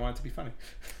it because I want it to be funny.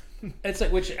 It's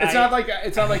like it's not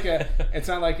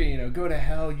like a go to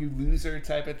hell you loser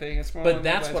type of thing. It's more. But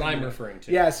that's what I'm referring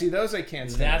to. Yeah, see, those I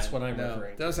can't stand. That's what I'm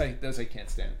referring to. Those I can't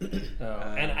stand.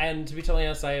 And to be totally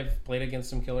honest, I have played against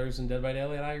some Killers in Dead by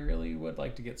Daylight I really would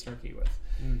like to get snarky with.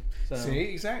 So. See,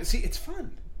 exactly. See, it's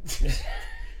fun.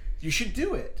 You should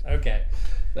do it. Okay.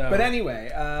 But anyway,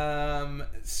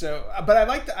 but I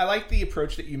like the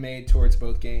approach that you made towards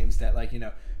both games. That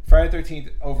Friday the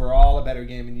 13th overall a better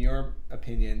game in your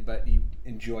opinion, but you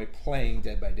enjoy playing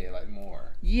Dead by Daylight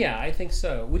more. Yeah, I think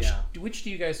so. Which do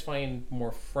you guys find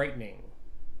more frightening?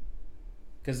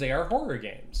 Because they are horror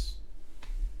games.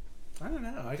 I don't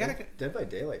know. Dead by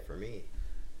Daylight for me.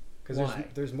 Because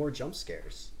there's more jump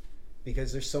scares.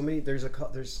 Because there's so many, there's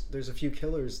a few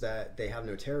killers that they have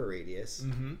no terror radius,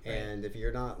 and if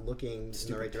you're not looking in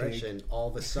the right direction, all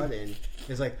of a sudden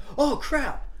it's like, oh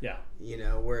crap! Yeah,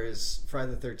 Whereas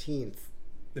Friday the 13th,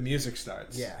 the music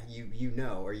starts. Yeah, you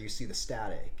know, or you see the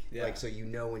static, so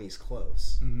when he's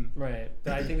close. Right.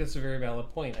 But I think that's a very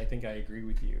valid point. I think I agree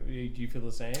with you. Do you feel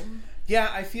the same?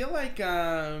 Yeah, I feel like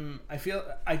I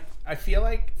feel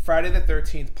like Friday the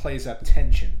 13th plays up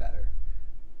tension better.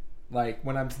 Like,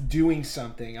 when I'm doing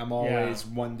something, I'm always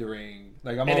wondering.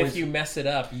 If you mess it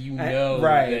up,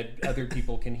 that other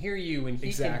people can hear you and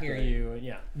he can hear you.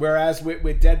 Yeah. Whereas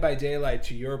with Dead by Daylight,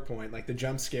 to your point, like, the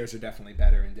jump scares are definitely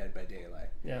better in Dead by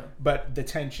Daylight. Yeah. But the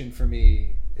tension for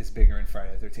me is bigger in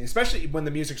Friday the 13th. Especially when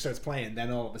the music starts playing,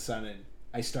 then all of a sudden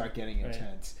I start getting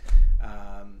intense.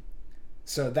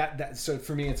 So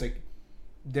for me, it's like,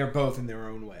 they're both in their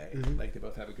own way. Like, they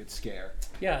both have a good scare.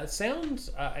 Yeah, it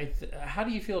sounds... how do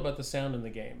you feel about the sound in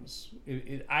the games?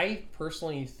 I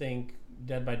personally think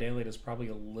Dead by Daylight is probably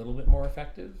a little bit more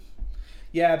effective.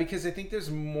 Yeah, because I think there's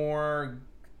more...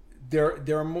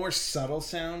 There are more subtle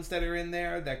sounds that are in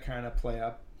there that kind of play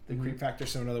up the creep factor.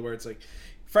 So in other words, like,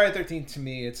 Friday the 13th, to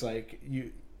me, it's like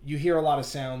you hear a lot of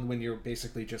sound when you're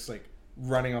basically just like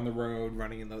running on the road,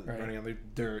 running on the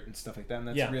dirt and stuff like that, and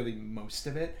that's really most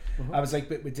of it. I was like,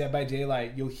 but with Dead by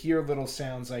Daylight, you'll hear little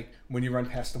sounds like when you run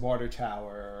past the water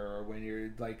tower, or when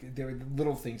you're like, there are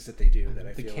little things that they do that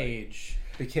I feel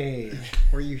the cage,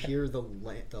 or you hear the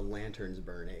lanterns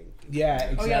burning. Yeah,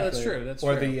 exactly. Oh yeah, that's true.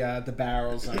 Or the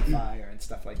barrels on fire and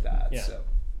stuff like that. Yeah. So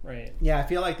right. Yeah, I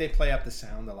feel like they play up the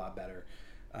sound a lot better.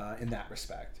 In that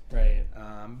respect. Right.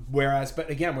 Whereas, but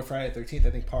again, with Friday the 13th,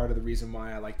 I think part of the reason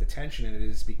why I like the tension in it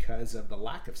is because of the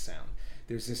lack of sound.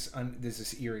 There's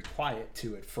this eerie quiet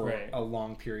to it for a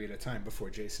long period of time before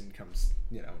Jason comes,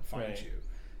 and finds you.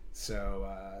 So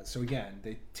again,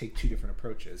 they take two different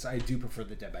approaches. I do prefer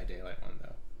the Dead by Daylight one,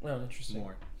 though. Oh, interesting.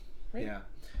 More. Right.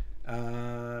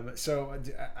 Yeah. So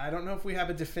I don't know if we have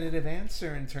a definitive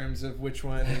answer in terms of which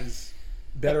one is...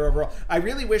 better overall. I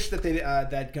really wish that they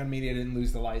that Gun Media didn't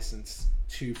lose the license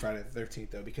to Friday the 13th,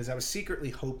 though, because I was secretly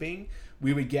hoping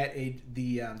we would get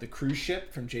the cruise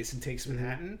ship from Jason Takes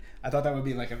Manhattan. I thought that would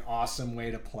be like an awesome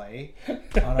way to play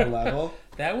on a level.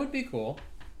 That would be cool.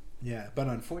 Yeah, but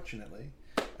unfortunately,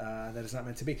 that is not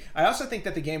meant to be. I also think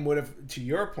that the game would have, to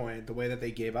your point, the way that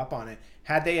they gave up on it,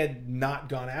 had they had not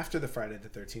gone after the Friday the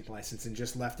 13th license and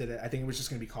just left it, I think it was just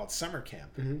going to be called Summer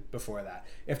Camp before that.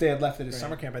 If they had left it as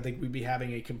Summer Camp, I think we'd be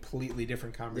having a completely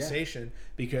different conversation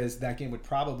because that game would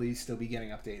probably still be getting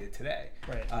updated today.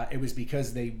 Right. It was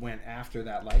because they went after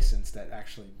that license that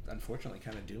actually, unfortunately,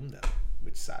 kind of doomed them,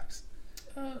 which sucks.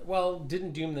 Well,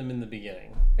 didn't doom them in the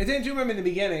beginning. It didn't doom them in the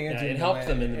beginning. It helped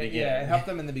them in the beginning. Yeah, it helped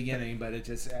them in the beginning, but it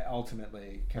just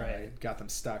ultimately kind of got them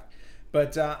stuck.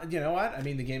 But you know what? I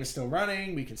mean, the game is still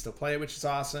running. We can still play it, which is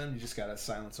awesome. You just got to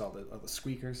silence all the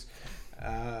squeakers.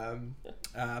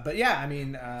 But yeah, I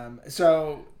mean,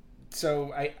 so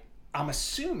I'm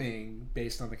assuming,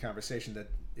 based on the conversation, that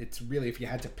it's really, if you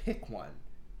had to pick one,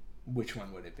 which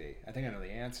one would it be? I think I know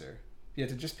the answer. You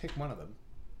had to just pick one of them.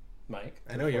 Mike?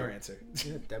 I know your answer.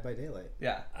 Yeah, Dead by Daylight.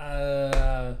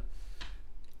 Yeah.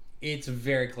 It's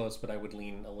very close, but I would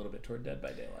lean a little bit toward Dead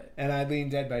by Daylight. And I lean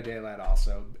Dead by Daylight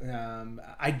also.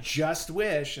 I just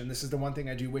wish, and this is the one thing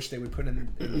I do wish they would put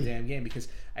in the damn game, because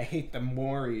I hate the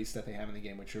mores that they have in the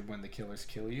game, which are when the killers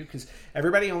kill you, because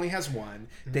everybody only has one.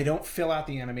 They don't fill out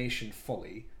the animation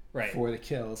fully for the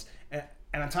kills.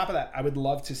 And on top of that, I would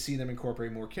love to see them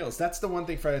incorporate more kills. That's the one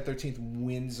thing Friday the 13th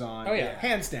wins on. Oh, yeah.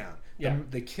 Hands down. Yeah.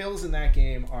 The kills in that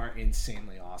game are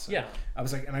insanely awesome. Yeah. I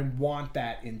was like, and I want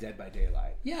that in Dead by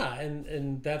Daylight. Yeah,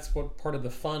 and that's what part of the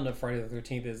fun of Friday the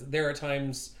 13th is. There are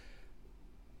times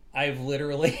I've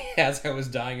literally, as I was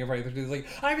dying of Friday the 13th, like,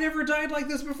 I've never died like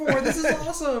this before. This is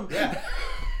awesome. Yeah.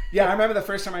 Yeah, I remember the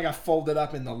first time I got folded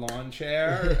up in the lawn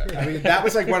chair. I mean, that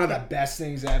was like one of the best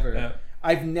things ever. Yeah.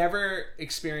 I've never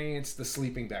experienced the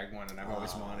sleeping bag one, and I've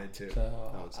always wanted to.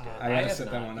 I gotta set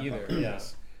that one up. Either. Yeah.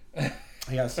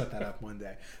 I gotta set that up one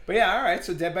day. But yeah, all right.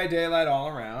 So Dead by Daylight all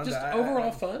around. Just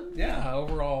overall fun. Yeah.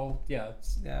 Overall, yeah.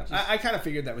 Yeah. I kind of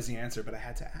figured that was the answer, but I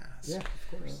had to ask. Yeah,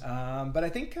 of course. But I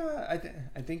think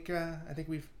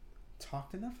we've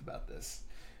talked enough about this,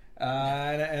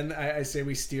 and I say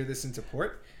we steer this into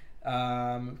port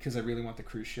because I really want the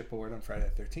cruise ship board on Friday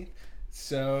the 13th.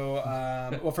 So,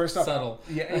 well, first off, subtle.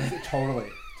 Yeah, it's totally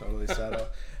subtle.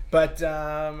 But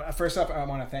first off, I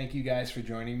want to thank you guys for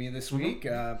joining me this week,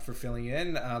 for filling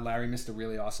in. Larry missed a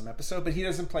really awesome episode, but he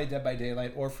doesn't play Dead by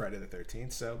Daylight or Friday the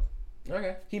 13th, so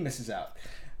he misses out.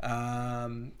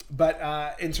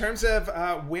 But in terms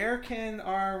of where can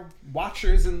our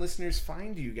watchers and listeners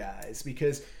find you guys?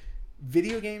 Because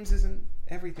video games isn't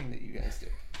everything that you guys do.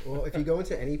 Well, if you go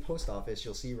into any post office,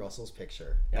 you'll see Russell's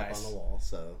picture up on the wall.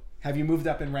 So, have you moved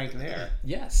up in rank there?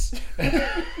 Yes.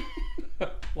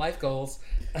 Life goals.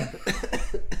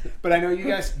 But I know you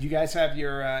guys have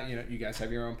your you guys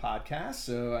have your own podcast.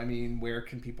 So I mean, where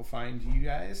can people find you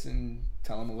guys, and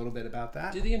tell them a little bit about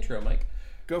that? Do the intro, Mike.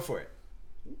 Go for it.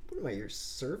 What am I, your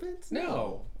servant?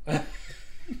 No.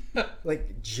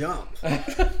 Like, jump,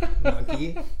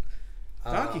 monkey.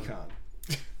 Donkey Kong.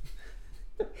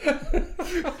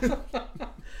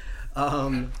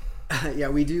 Yeah,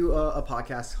 we do a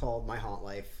podcast called My Haunt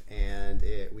Life, and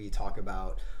we talk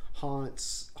about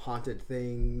haunts, haunted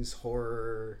things,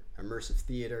 horror, immersive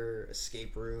theater,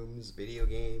 escape rooms, video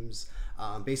games,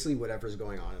 basically whatever's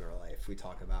going on in our life. We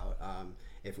talk about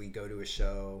if we go to a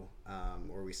show,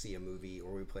 or we see a movie,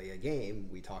 or we play a game,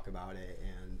 we talk about it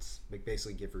and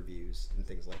basically give reviews and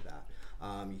things like that.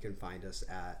 You can find us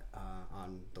at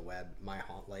on the web,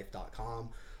 myhauntlife.com,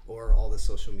 or all the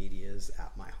social medias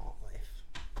at myhauntlife.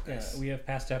 Yeah, we have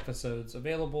past episodes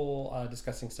available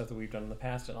discussing stuff that we've done in the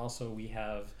past, and also we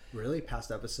have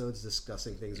past episodes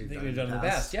discussing things we've done in the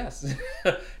past. Yes.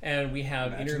 And we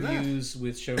have interviews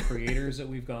with show creators that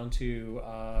we've gone to,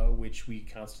 which we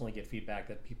constantly get feedback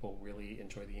that people really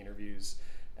enjoy the interviews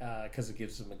because it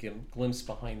gives them a glimpse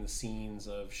behind the scenes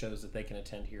of shows that they can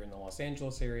attend here in the Los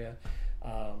Angeles area.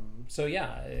 So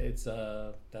yeah, it's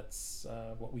that's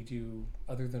what we do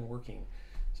other than working.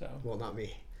 So well, not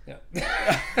me. Yeah.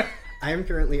 I am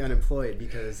currently unemployed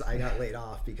because I got laid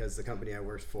off because the company I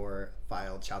worked for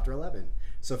filed Chapter 11.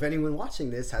 So if anyone watching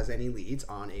this has any leads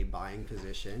on a buying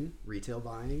position, retail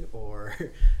buying, or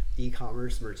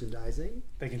e-commerce merchandising,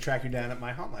 they can track you down at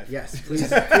My Haunt Life. Yes, please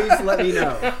let me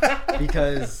know,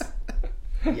 because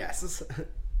yes.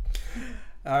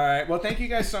 All right. Well, thank you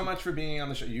guys so much for being on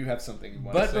the show. You have something you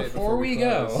want to say before we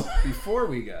go. Before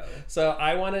we go. So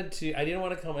I didn't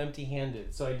want to come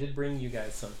empty-handed, so I did bring you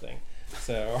guys something.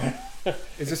 So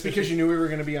is this because you knew we were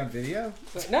going to be on video?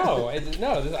 No, I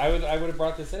would have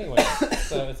brought this anyway.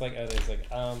 So it's like,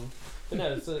 but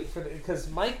no, it's because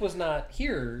Mike was not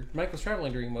here. Mike was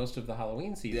traveling during most of the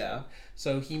Halloween season. Yeah.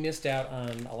 So he missed out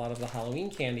on a lot of the Halloween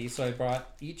candy. So I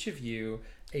brought each of you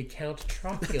a Count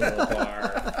Chocula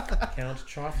bar. Count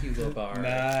Chocula bar.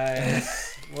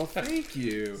 Nice. Well, thank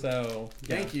you. So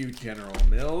thank you, General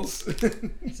Mills.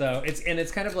 So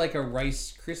it's kind of like a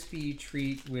Rice Krispie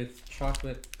treat with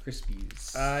chocolate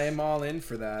Krispies. I am all in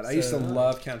for that. I used to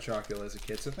love Count Chocula as a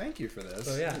kid, so thank you for this.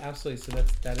 So yeah, absolutely. So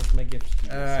that is my gift to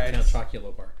you. All right. Count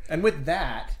Chocula bar. And with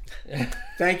that,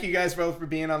 thank you guys both for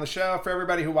being on the show. For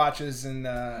everybody who watches and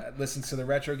listens to the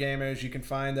Retro Gamers, you can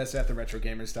find us at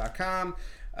theretrogamers.com.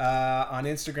 On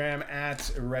Instagram at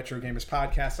Retro Gamers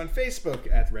Podcast, on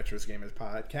Facebook at Retro Gamers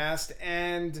Podcast,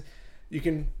 and you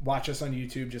can watch us on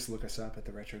YouTube. Just look us up at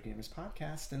the Retro Gamers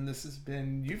Podcast. And this has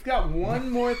been. You've got one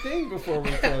more thing before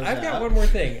we close. I've got one more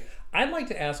thing. I'd like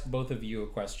to ask both of you a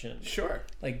question. Sure.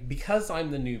 Like, because I'm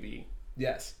the newbie.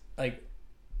 Yes. Like,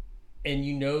 and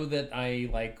you know that I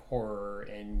like horror,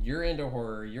 and you're into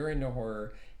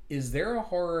horror. Is there a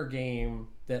horror game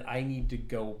that I need to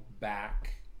go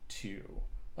back to?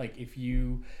 Like, if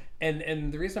you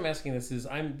and the reason I'm asking this is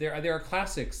there are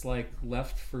classics like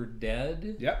Left 4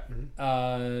 Dead,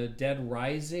 Dead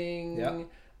Rising,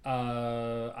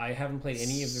 I haven't played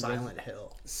any of the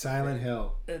Silent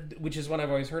Hill, which is one I've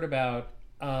always heard about.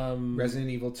 Resident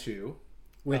Evil 2,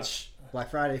 which Black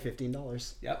Friday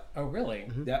 $15. Yep. Oh, really?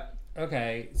 Mm-hmm. Yep.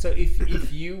 Okay, so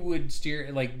if you would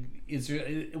steer, like,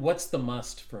 what's the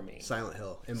must for me? Silent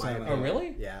Hill, in my opinion. Oh,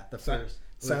 really? Yeah, the first.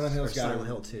 Silent Hill's got Silent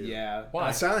Hill 2. Yeah.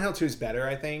 Why? Silent Hill 2 is better,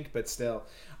 I think, but still.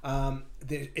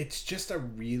 It's just a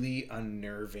really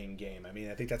unnerving game. I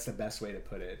mean, I think that's the best way to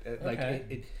put it.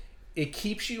 Like, it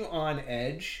keeps you on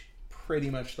edge pretty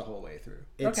much the whole way through.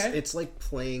 It's like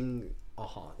playing a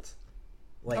haunt.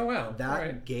 Like, oh, wow.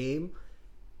 That game,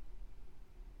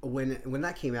 when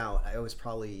that came out, I was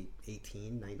probably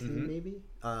 18, 19 maybe.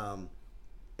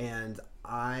 And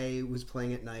I was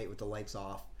playing at night with the lights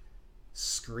off,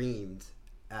 screamed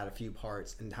at a few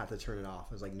parts and had to turn it off.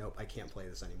 I was like, nope, I can't play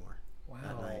this anymore. Wow.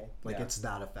 At night. Like, it's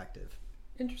that effective.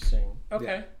 Interesting. Okay.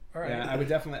 Yeah. All right. Yeah, I would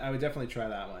definitely try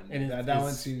that one. And that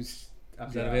one seems up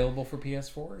Is there. that available for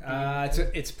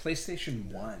PS4? It's PlayStation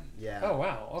 1. Yeah. Oh,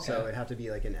 wow. Okay. So it'd have to be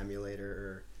like an emulator,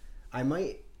 or I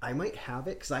might have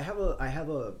it because I have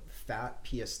a fat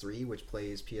PS3 which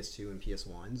plays PS2 and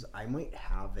PS1s. I might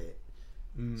have it.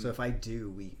 So if I do,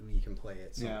 we can play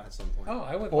it at some point. Oh,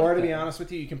 I would. Or like to that. be honest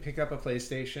with you can pick up a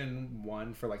PlayStation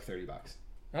 1 for like $30.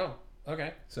 Oh,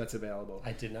 okay. So it's available.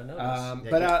 I did not know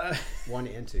this. But 1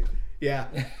 and 2. yeah.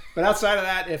 But outside of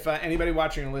that, if anybody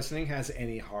watching or listening has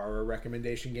any horror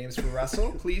recommendation games for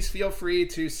Russell, please feel free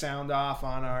to sound off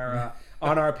on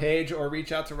our page or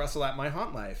reach out to Russell at My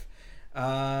Haunt Life.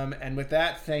 And with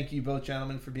that, thank you both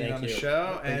gentlemen for being on the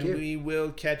show. Thank you. We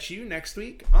will catch you next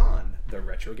week on the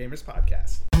Retro Gamers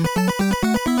Podcast.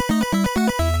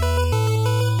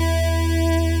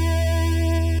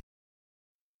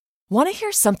 Want to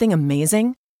hear something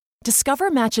amazing? Discover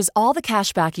matches all the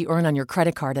cash back you earn on your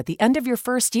credit card at the end of your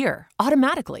first year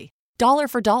automatically, dollar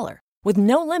for dollar, with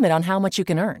no limit on how much you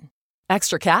can earn.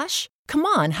 Extra cash? Come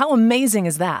on, how amazing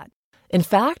is that? In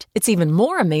fact, it's even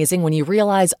more amazing when you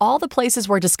realize all the places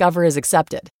where Discover is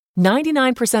accepted.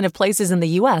 99% of places in the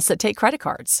U.S. that take credit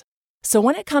cards. So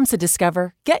when it comes to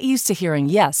Discover, get used to hearing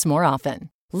yes more often.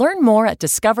 Learn more at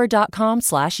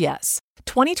discover.com/yes.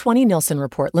 2020 Nielsen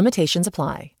Report. Limitations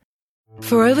apply.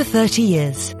 For over 30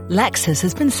 years, Lexus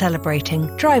has been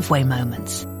celebrating driveway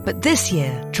moments. But this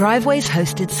year, Driveway's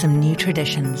hosted some new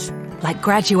traditions, like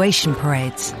graduation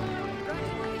parades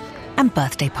and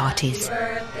birthday parties.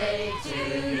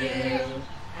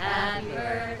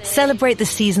 Celebrate the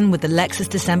season with the Lexus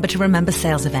December to Remember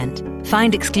sales event.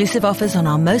 Find exclusive offers on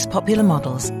our most popular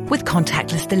models with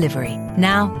contactless delivery.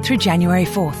 Now through January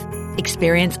 4th.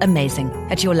 Experience amazing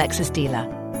at your Lexus dealer.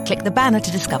 Click the banner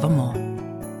to discover more.